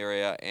Muslim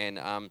area, and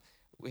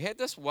we had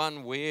this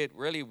one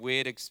really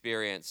weird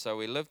experience. So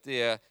we lived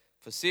there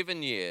for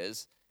 7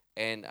 years,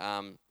 and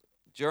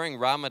during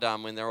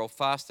Ramadan, when they're all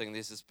fasting,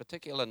 there's this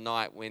particular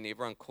night when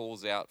everyone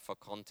calls out for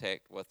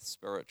contact with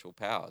spiritual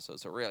power. So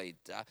it's a really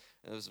dark.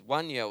 It was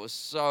 1 year. It was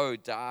so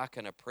dark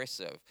and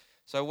oppressive.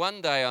 So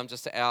one day I'm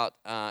just out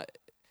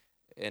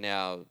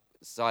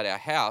inside our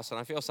house, and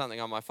I feel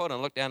something on my foot, and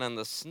I look down, and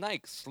the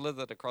snake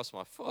slithered across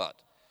my foot.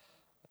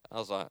 I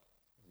was like,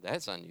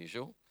 that's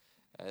unusual,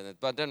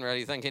 but didn't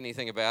really think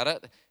anything about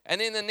it.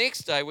 And then the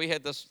next day we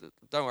had this,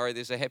 don't worry,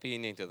 there's a happy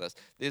ending to this.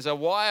 There's a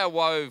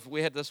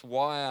we had this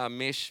wire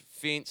mesh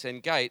fence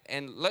and gate,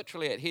 and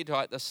literally at head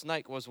height, the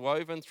snake was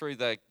woven through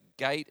the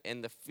gate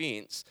and the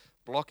fence,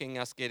 blocking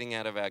us getting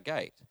out of our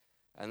gate.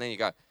 And then you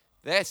go,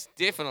 that's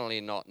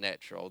definitely not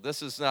natural.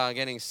 This is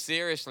getting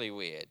seriously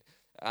weird.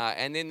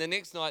 And then the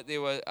next night there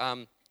was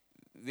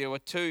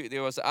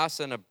us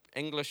and an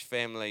English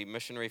family,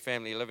 missionary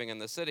family living in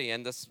the city.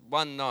 And this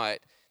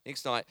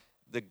next night,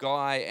 the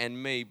guy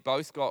and me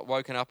both got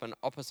woken up in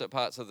opposite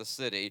parts of the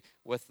city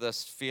with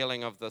this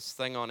feeling of this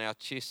thing on our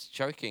chest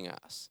choking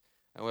us.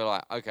 And we're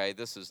like, okay,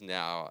 this is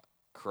now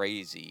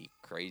crazy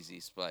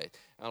split.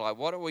 And I'm like,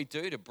 what do we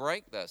do to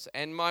break this?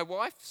 And my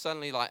wife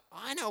suddenly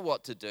I know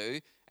what to do.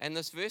 And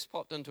this verse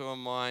popped into her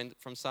mind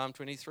from Psalm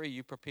 23,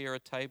 you prepare a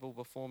table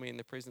before me in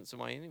the presence of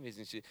my enemies.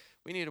 And she said,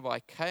 we need to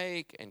buy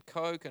cake and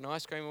Coke and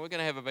ice cream, and we're going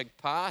to have a big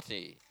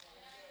party.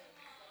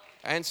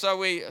 And so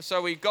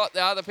we got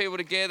the other people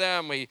together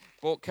and we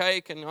bought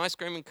cake and ice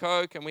cream and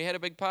Coke and we had a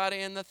big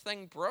party and the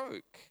thing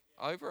broke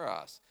over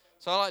us.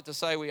 So I like to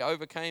say we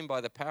overcame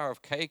by the power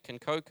of cake and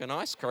Coke and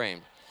ice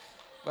cream.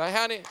 But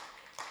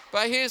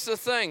here's the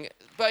thing.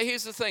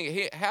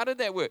 How did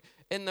that work?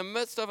 In the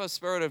midst of a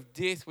spirit of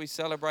death, we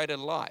celebrated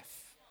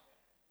life.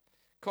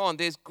 Come on,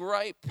 there's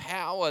great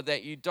power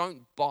that you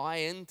don't buy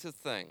into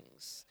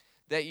things,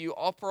 that you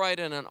operate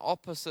in an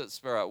opposite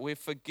spirit. We're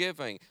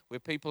forgiving. We're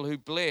people who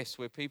bless.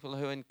 We're people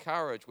who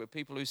encourage. We're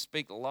people who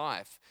speak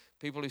life,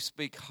 people who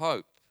speak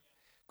hope.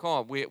 Come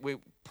on, we're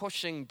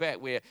pushing back.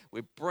 We're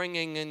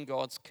bringing in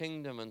God's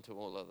kingdom into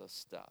all of this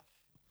stuff.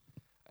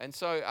 And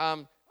so,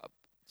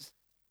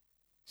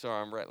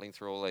 sorry, I'm rattling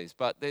through all these.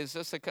 But there's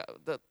just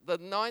the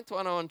ninth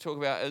one I want to talk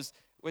about is,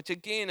 which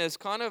again is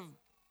kind of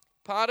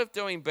part of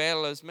doing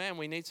battle is, man,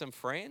 we need some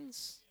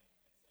friends.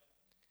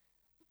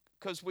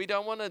 Because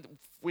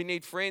we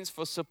need friends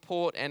for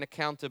support and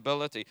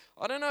accountability.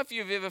 I don't know if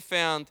you've ever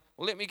found,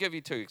 well, let me give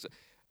you two.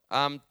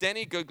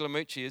 Danny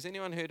Guglielmucci, has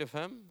anyone heard of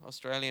him?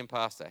 Australian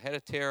pastor. Had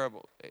a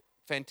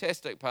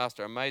fantastic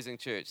pastor, amazing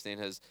church.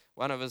 Then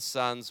one of his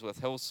sons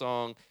with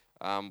Hillsong,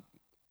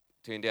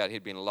 turned out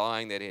he'd been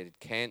lying that he had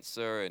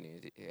cancer and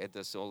he had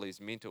all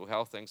these mental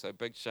health things, so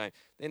big shame.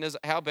 Then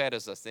how bad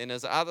is this? Then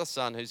his other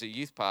son, who's a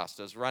youth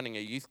pastor, is running a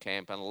youth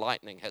camp and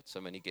lightning hits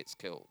him and he gets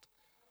killed.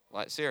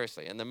 Like,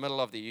 seriously, in the middle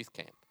of the youth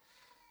camp.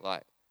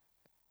 Like,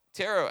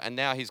 terror, and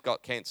now he's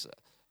got cancer.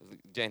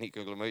 Danny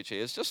Guglielmucci.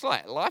 It's just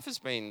like, life has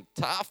been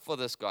tough for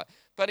this guy.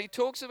 But he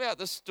talks about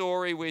the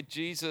story where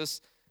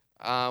Jesus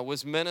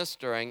was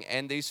ministering,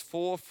 and these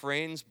 4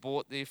 friends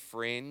brought their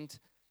friend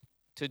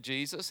to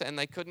Jesus, and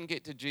they couldn't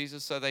get to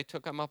Jesus, so they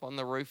took him up on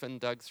the roof and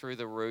dug through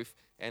the roof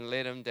and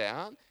let him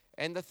down.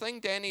 And the thing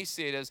Danny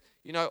said is,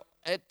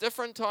 at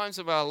different times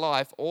of our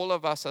life, all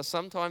of us are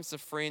sometimes the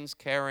friends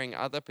carrying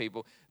other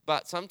people,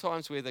 but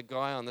sometimes we're the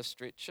guy on the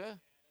stretcher.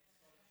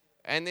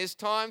 And there's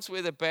times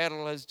where the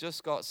battle has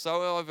just got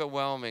so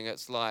overwhelming,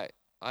 it's like,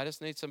 I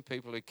just need some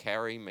people who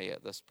carry me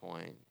at this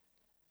point.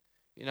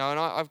 And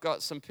I've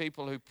got some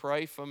people who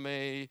pray for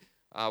me.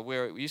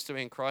 Where we used to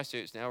be in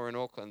Christchurch, now we're in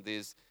Auckland.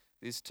 There's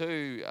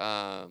 2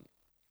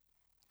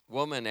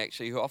 women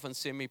actually who often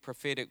send me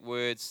prophetic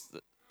words.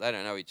 They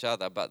don't know each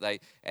other, but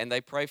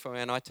they pray for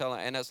me, and I tell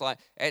them. And it's like,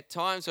 at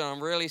times when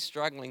I'm really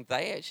struggling,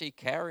 they actually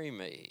carry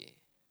me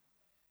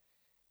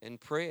in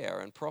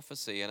prayer and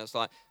prophecy. And it's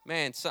like,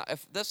 man, so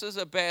if this is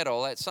a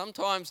battle, that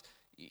sometimes,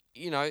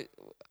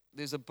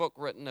 there's a book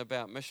written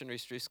about missionary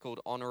stress called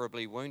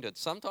Honorably Wounded.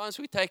 Sometimes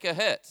we take a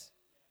hit.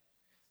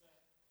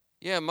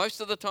 Yeah,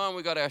 most of the time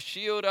we got our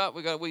shield up,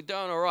 we're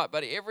doing all right,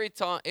 but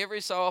every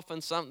so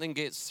often something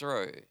gets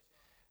through.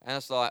 And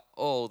it's like,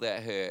 oh,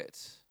 that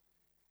hurts.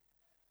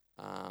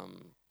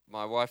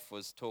 My wife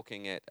was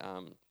talking at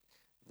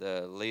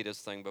the leaders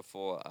thing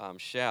before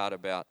Shout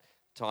about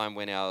time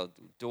when our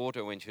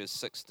daughter, when she was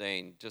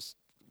 16,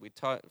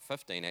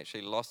 15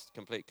 actually, lost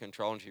complete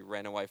control and she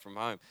ran away from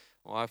home.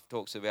 My wife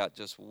talks about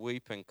just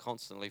weeping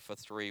constantly for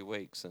 3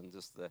 weeks and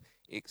just the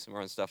eczema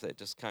and stuff that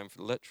just came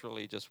from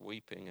literally just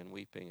weeping and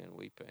weeping and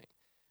weeping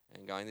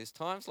and going, there's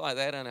times like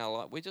that in our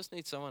life. We just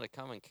need someone to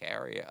come and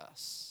carry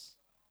us.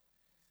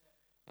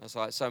 And it's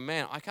like, so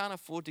man, I can't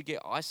afford to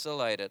get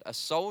isolated. A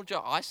soldier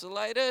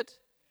isolated?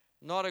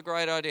 Not a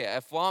great idea.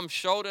 If I'm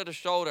shoulder to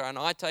shoulder and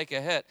I take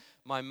a hit,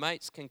 my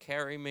mates can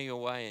carry me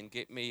away and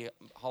get me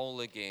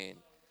whole again.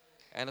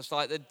 And it's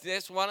like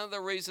that's one of the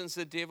reasons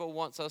the devil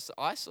wants us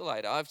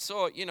isolated.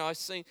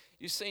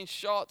 You've seen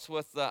shots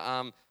with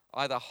the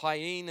either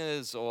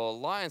hyenas or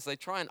lions. They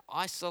try and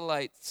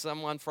isolate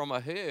someone from a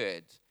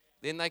herd.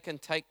 Then they can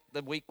take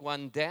the weak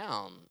one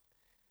down.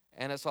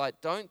 And it's like,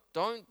 don't.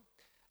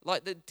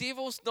 Like, the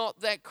devil's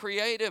not that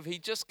creative. He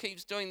just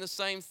keeps doing the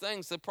same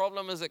things. The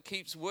problem is it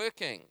keeps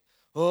working.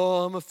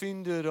 Oh, I'm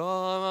offended. Oh,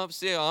 I'm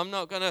upset. I'm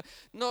not going to.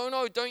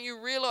 No, don't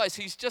you realize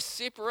he's just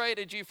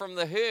separated you from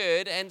the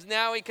herd and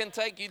now he can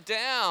take you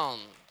down?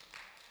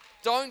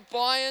 Don't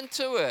buy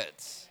into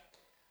it.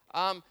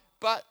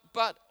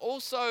 But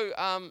also,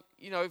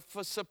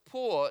 for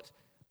support,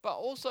 but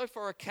also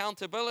for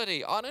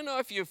accountability. I don't know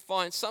if you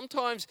find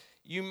sometimes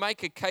you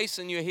make a case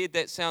in your head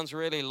that sounds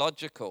really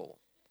logical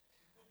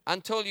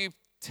until you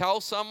tell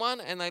someone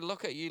and they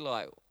look at you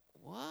like,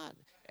 what?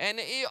 And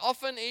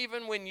often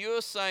even when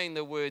you're saying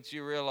the words,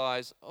 you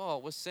realize, oh,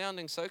 it was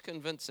sounding so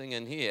convincing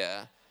in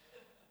here.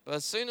 But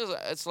as soon as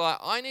it's like,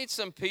 I need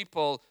some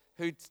people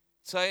who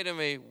say to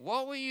me,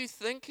 what were you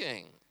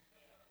thinking?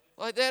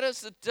 Like, that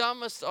is the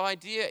dumbest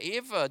idea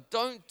ever.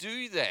 Don't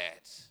do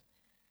that.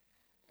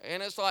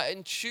 And it's like,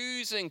 in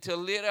choosing to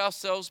let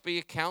ourselves be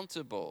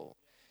accountable,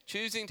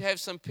 choosing to have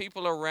some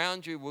people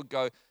around you would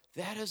go,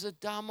 that is a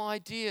dumb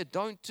idea.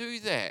 Don't do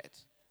that.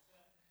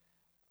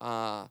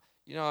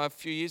 A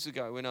few years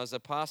ago when I was a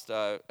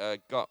pastor, a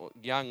guy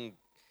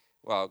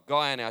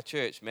in our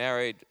church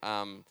married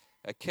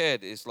a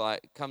kid.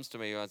 Comes to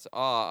me and says,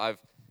 I've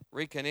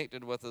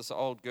reconnected with this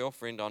old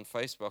girlfriend on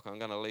Facebook. I'm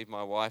going to leave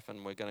my wife and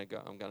I'm going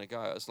to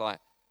go. It's like,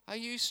 are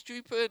you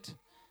stupid?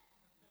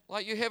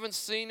 Like you haven't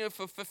seen her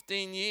for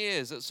 15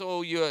 years. It's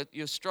all you're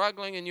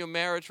struggling in your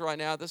marriage right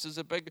now. This is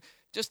a big,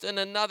 just in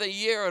another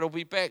year, it'll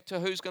be back to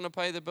who's going to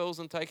pay the bills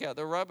and take out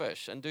the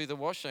rubbish and do the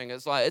washing.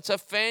 It's like, it's a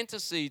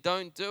fantasy.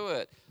 Don't do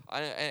it.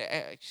 I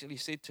actually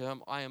said to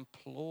him, I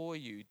implore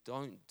you,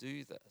 don't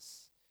do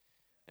this.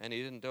 And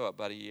he didn't do it,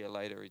 but a year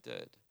later he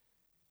did.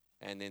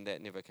 And then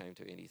that never came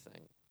to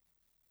anything.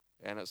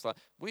 And it's like,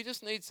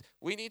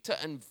 we need to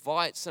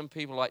invite some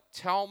people, like,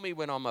 tell me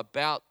when I'm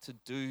about to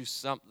do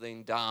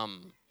something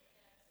dumb.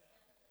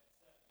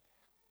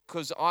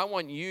 Because I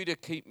want you to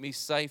keep me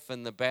safe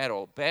in the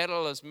battle.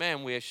 Battle is,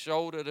 man, we're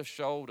shoulder to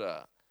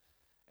shoulder.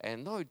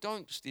 And no,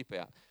 don't step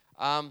out.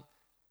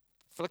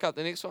 Flick up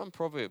the next one,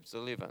 Proverbs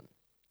 11.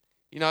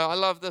 You know, I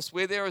love this.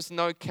 Where there is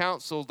no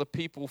counsel, the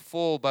people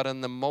fall, but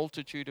in the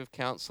multitude of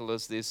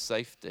counselors, there's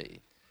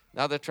safety.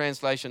 Another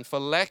translation, for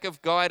lack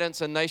of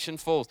guidance, a nation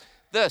falls.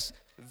 This,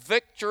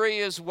 victory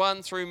is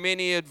won through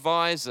many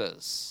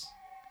advisors.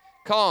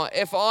 Come on,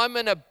 if I'm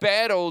in a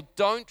battle,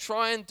 don't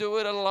try and do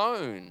it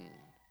alone.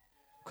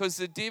 Because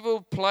the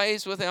devil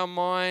plays with our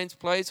minds,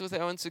 plays with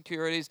our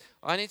insecurities.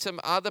 I need some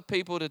other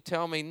people to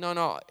tell me,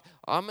 no,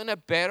 I'm in a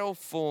battle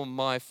for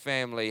my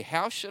family.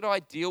 How should I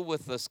deal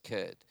with this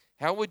kid?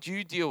 How would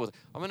you deal with it?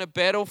 I'm in a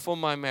battle for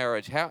my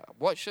marriage.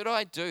 What should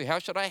I do? How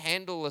should I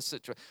handle this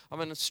situation?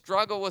 I'm in a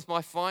struggle with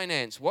my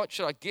finance. What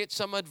should I get?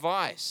 Some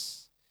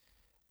advice.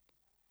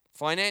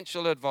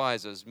 Financial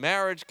advisors,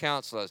 marriage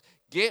counselors.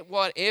 Get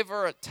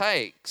whatever it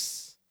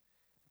takes,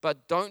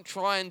 but don't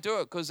try and do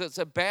it because it's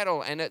a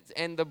battle,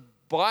 and the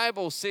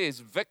Bible says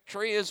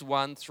victory is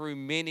won through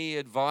many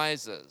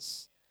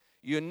advisors.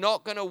 You're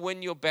not going to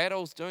win your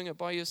battles doing it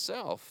by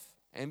yourself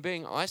and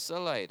being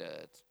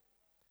isolated.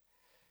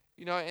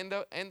 You know,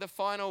 and the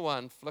final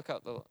one, flick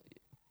up that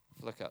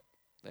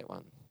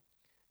one,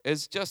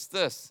 is just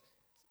this.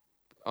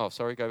 Oh,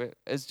 sorry, go back.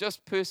 It's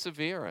just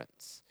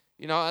perseverance.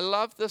 You know, I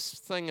love this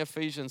thing,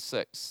 Ephesians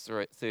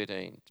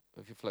 6:13,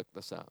 if you flick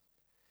this up.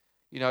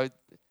 You know,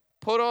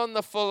 put on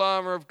the full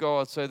armor of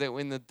God so that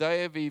when the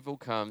day of evil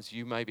comes,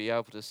 you may be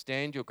able to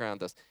stand your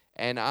ground.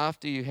 And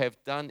after you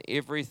have done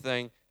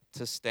everything,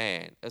 to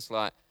stand. It's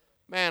like,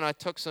 man, I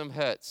took some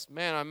hits.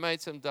 Man, I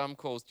made some dumb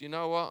calls. Do you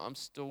know what? I'm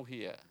still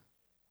here.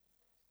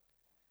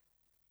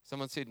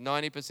 Someone said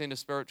 90% of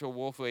spiritual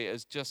warfare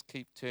is just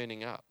keep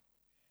turning up.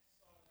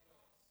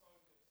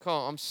 Come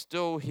on, I'm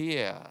still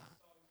here.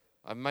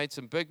 I've made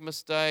some big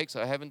mistakes.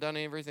 I haven't done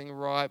everything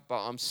right,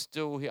 but I'm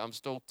still here. I'm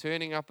still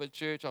turning up at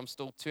church. I'm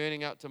still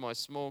turning up to my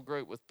small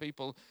group with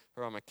people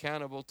who I'm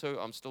accountable to.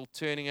 I'm still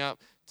turning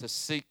up to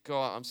seek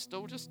God. I'm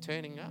still just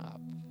turning up.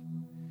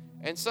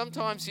 And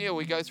sometimes,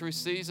 we go through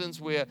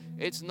seasons where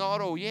it's not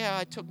all,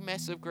 I took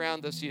massive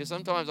ground this year.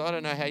 Sometimes I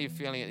don't know how you're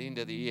feeling at the end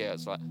of the year.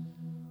 It's like,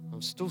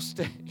 I'm still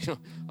standing.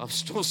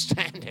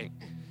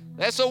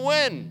 That's a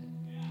win.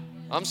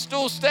 I'm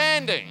still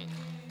standing.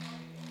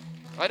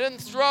 I didn't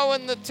throw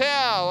in the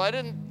towel. I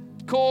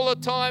didn't call a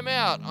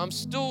timeout. I'm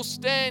still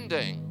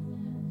standing.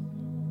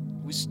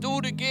 We're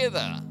still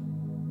together.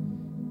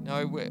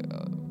 No,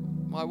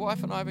 my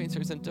wife and I have been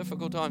through some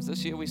difficult times.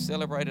 This year we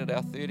celebrated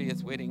our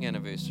 30th wedding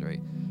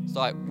anniversary. It's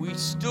like, we're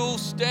still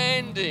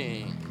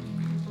standing.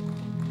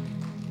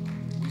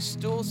 We're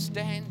still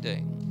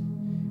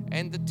standing.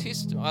 And the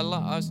test, I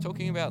was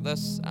talking about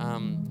this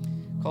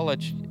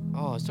college.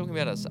 I was talking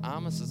about this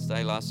Armistice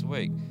Day last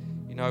week.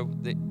 You know,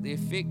 the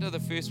effect of the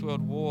First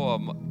World War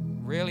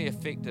really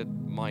affected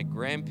my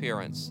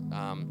grandparents.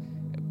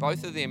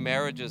 Both of their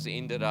marriages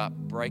ended up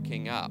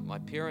breaking up. My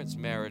parents'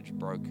 marriage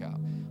broke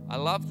up. I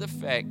love the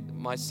fact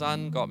my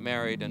son got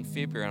married in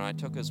February and I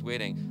took his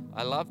wedding.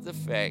 I love the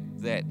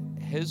fact that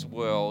his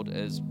world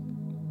is,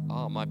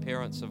 my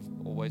parents have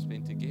always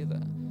been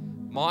together.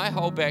 My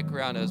whole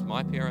background is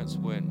my parents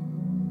were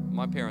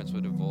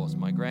divorced.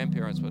 My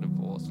grandparents were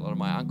divorced. A lot of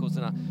my uncles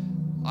and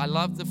I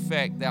love the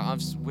fact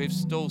that we've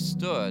still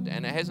stood,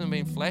 and it hasn't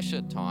been flash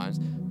at times,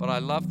 but I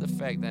love the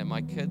fact that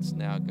my kids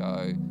now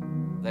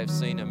they've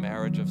seen a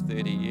marriage of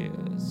 30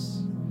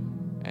 years,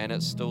 and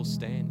it's still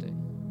standing.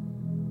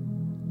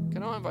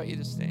 Can I invite you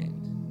to stand?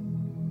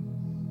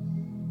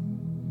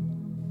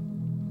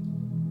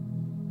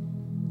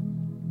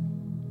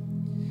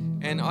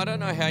 And I don't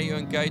know how you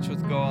engage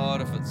with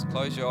God, if it's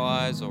close your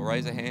eyes or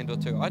raise a hand or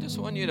two. I just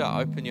want you to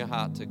open your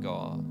heart to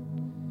God.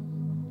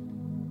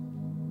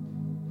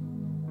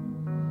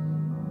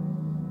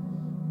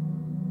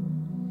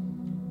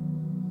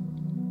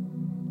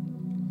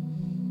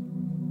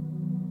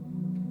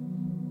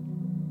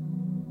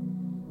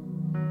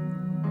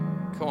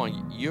 Come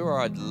on, you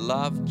are a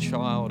loved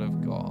child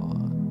of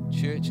God.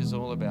 Church is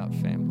all about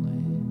family.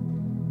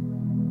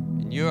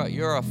 And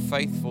you're a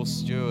faithful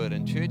steward,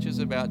 and church is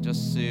about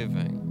just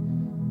serving.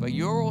 But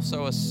you're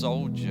also a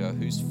soldier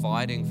who's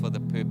fighting for the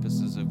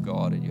purposes of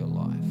God in your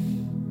life.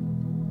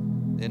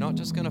 They're not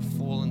just going to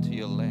fall into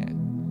your lap.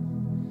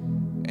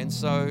 And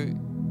so,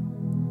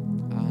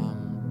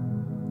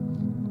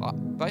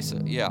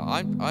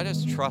 I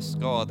just trust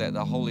God that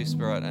the Holy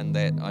Spirit, and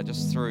that I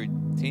just threw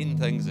 10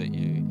 things at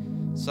you.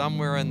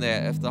 Somewhere in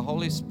there, if the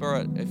Holy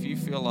Spirit, if you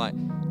feel like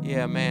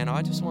yeah, man,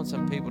 I just want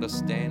some people to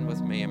stand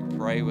with me and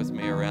pray with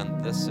me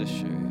around this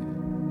issue.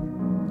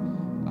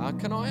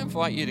 Can I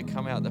invite you to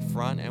come out the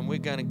front, and we're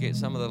going to get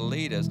some of the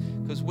leaders,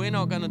 because we're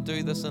not going to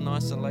do this in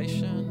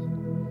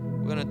isolation.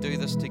 We're going to do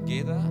this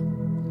together.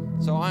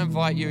 So I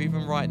invite you,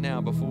 even right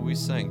now before we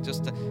sing,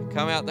 just to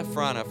come out the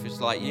front if it's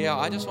like, yeah,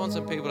 I just want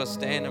some people to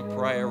stand and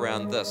pray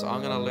around this.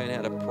 I'm going to learn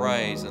how to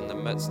praise in the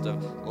midst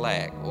of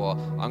lack, or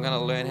I'm going to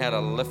learn how to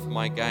lift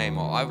my game,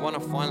 or I want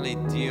to finally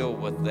deal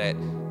with that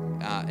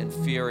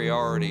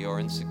inferiority or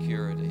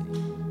insecurity.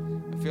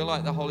 I feel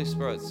like the Holy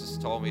Spirit's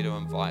just told me to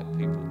invite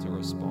people to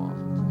respond.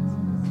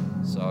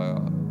 So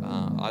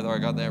either I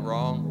got that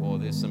wrong, or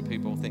there's some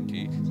people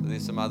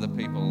there's some other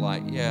people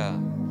like, yeah,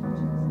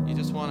 you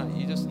just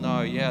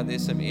know, yeah,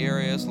 there's some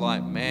areas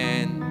like,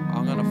 man,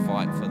 I'm going to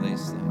fight for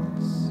these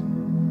things.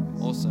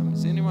 Awesome.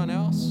 Is anyone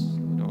else?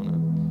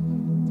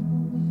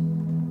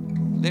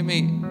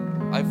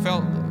 I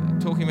felt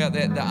talking about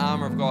that, the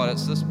armor of God,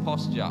 it's this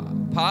posture.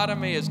 Part of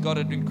me has got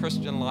to do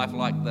Christian life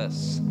like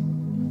this.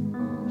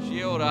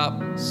 Shield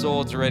up,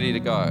 swords ready to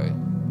go.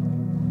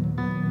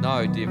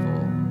 No,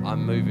 devil,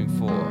 I'm moving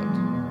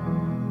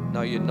forward.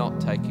 No, you're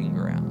not taking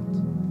ground.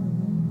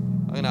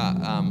 I'm going to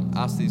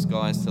ask these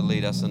guys to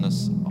lead us in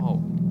this. Oh,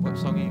 what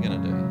song are you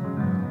going to do?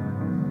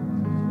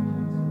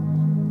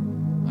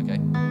 Okay.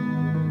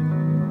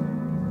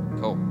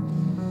 Cool.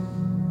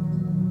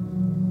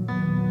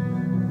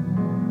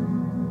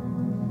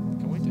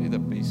 Can we do the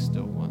Be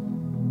Still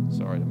one?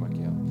 Sorry to muck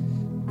you up.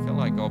 I feel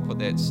like God put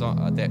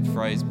that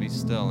phrase, be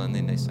still, and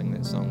then they sing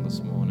that song this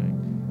morning.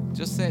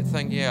 Just that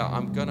thing, yeah,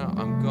 I'm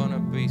gonna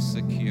be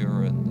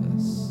secure in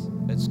this.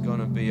 It's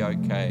gonna be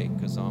okay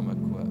because I'm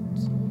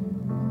equipped.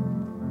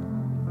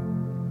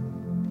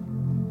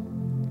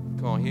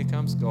 Come on, here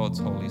comes God's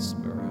Holy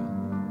Spirit.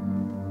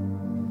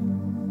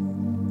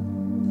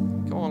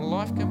 Come on,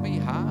 life can be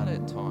hard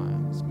at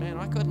times. Man,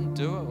 I couldn't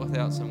do it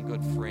without some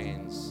good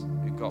friends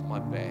who got my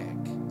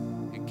back,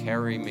 who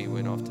carry me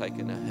when I've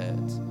taken a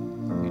hit,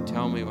 who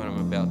tell me when I'm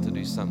about to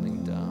do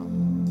something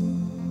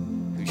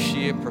dumb, who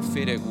share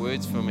prophetic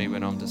words for me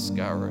when I'm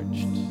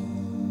discouraged.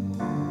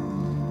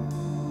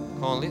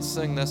 Come on, let's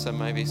sing this, and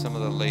maybe some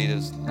of the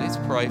leaders, let's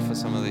pray for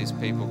some of these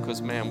people,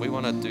 because, man, we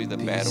want to do the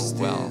battle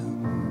well.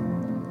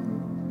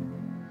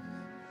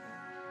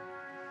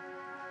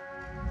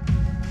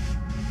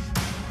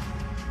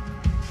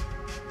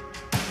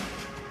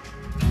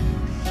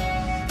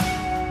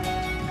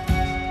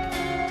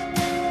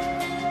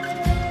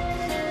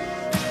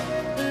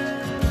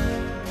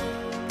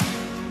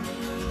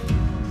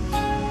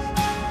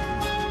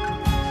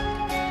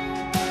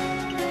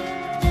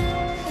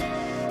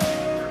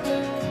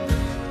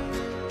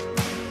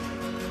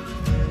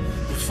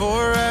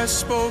 Before I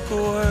spoke a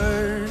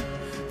word,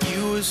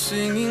 you were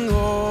singing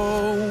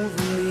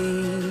over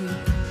me.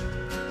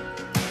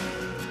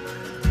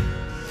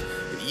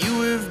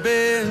 You have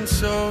been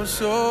so,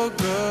 so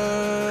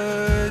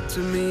good to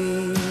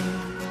me.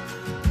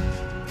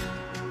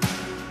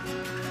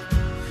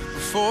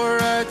 Before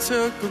I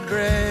took a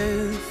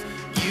breath,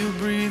 you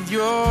breathed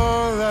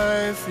your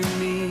life in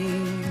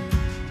me.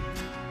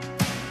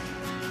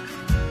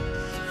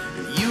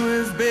 You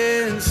have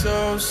been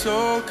so,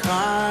 so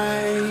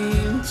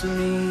kind to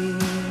me.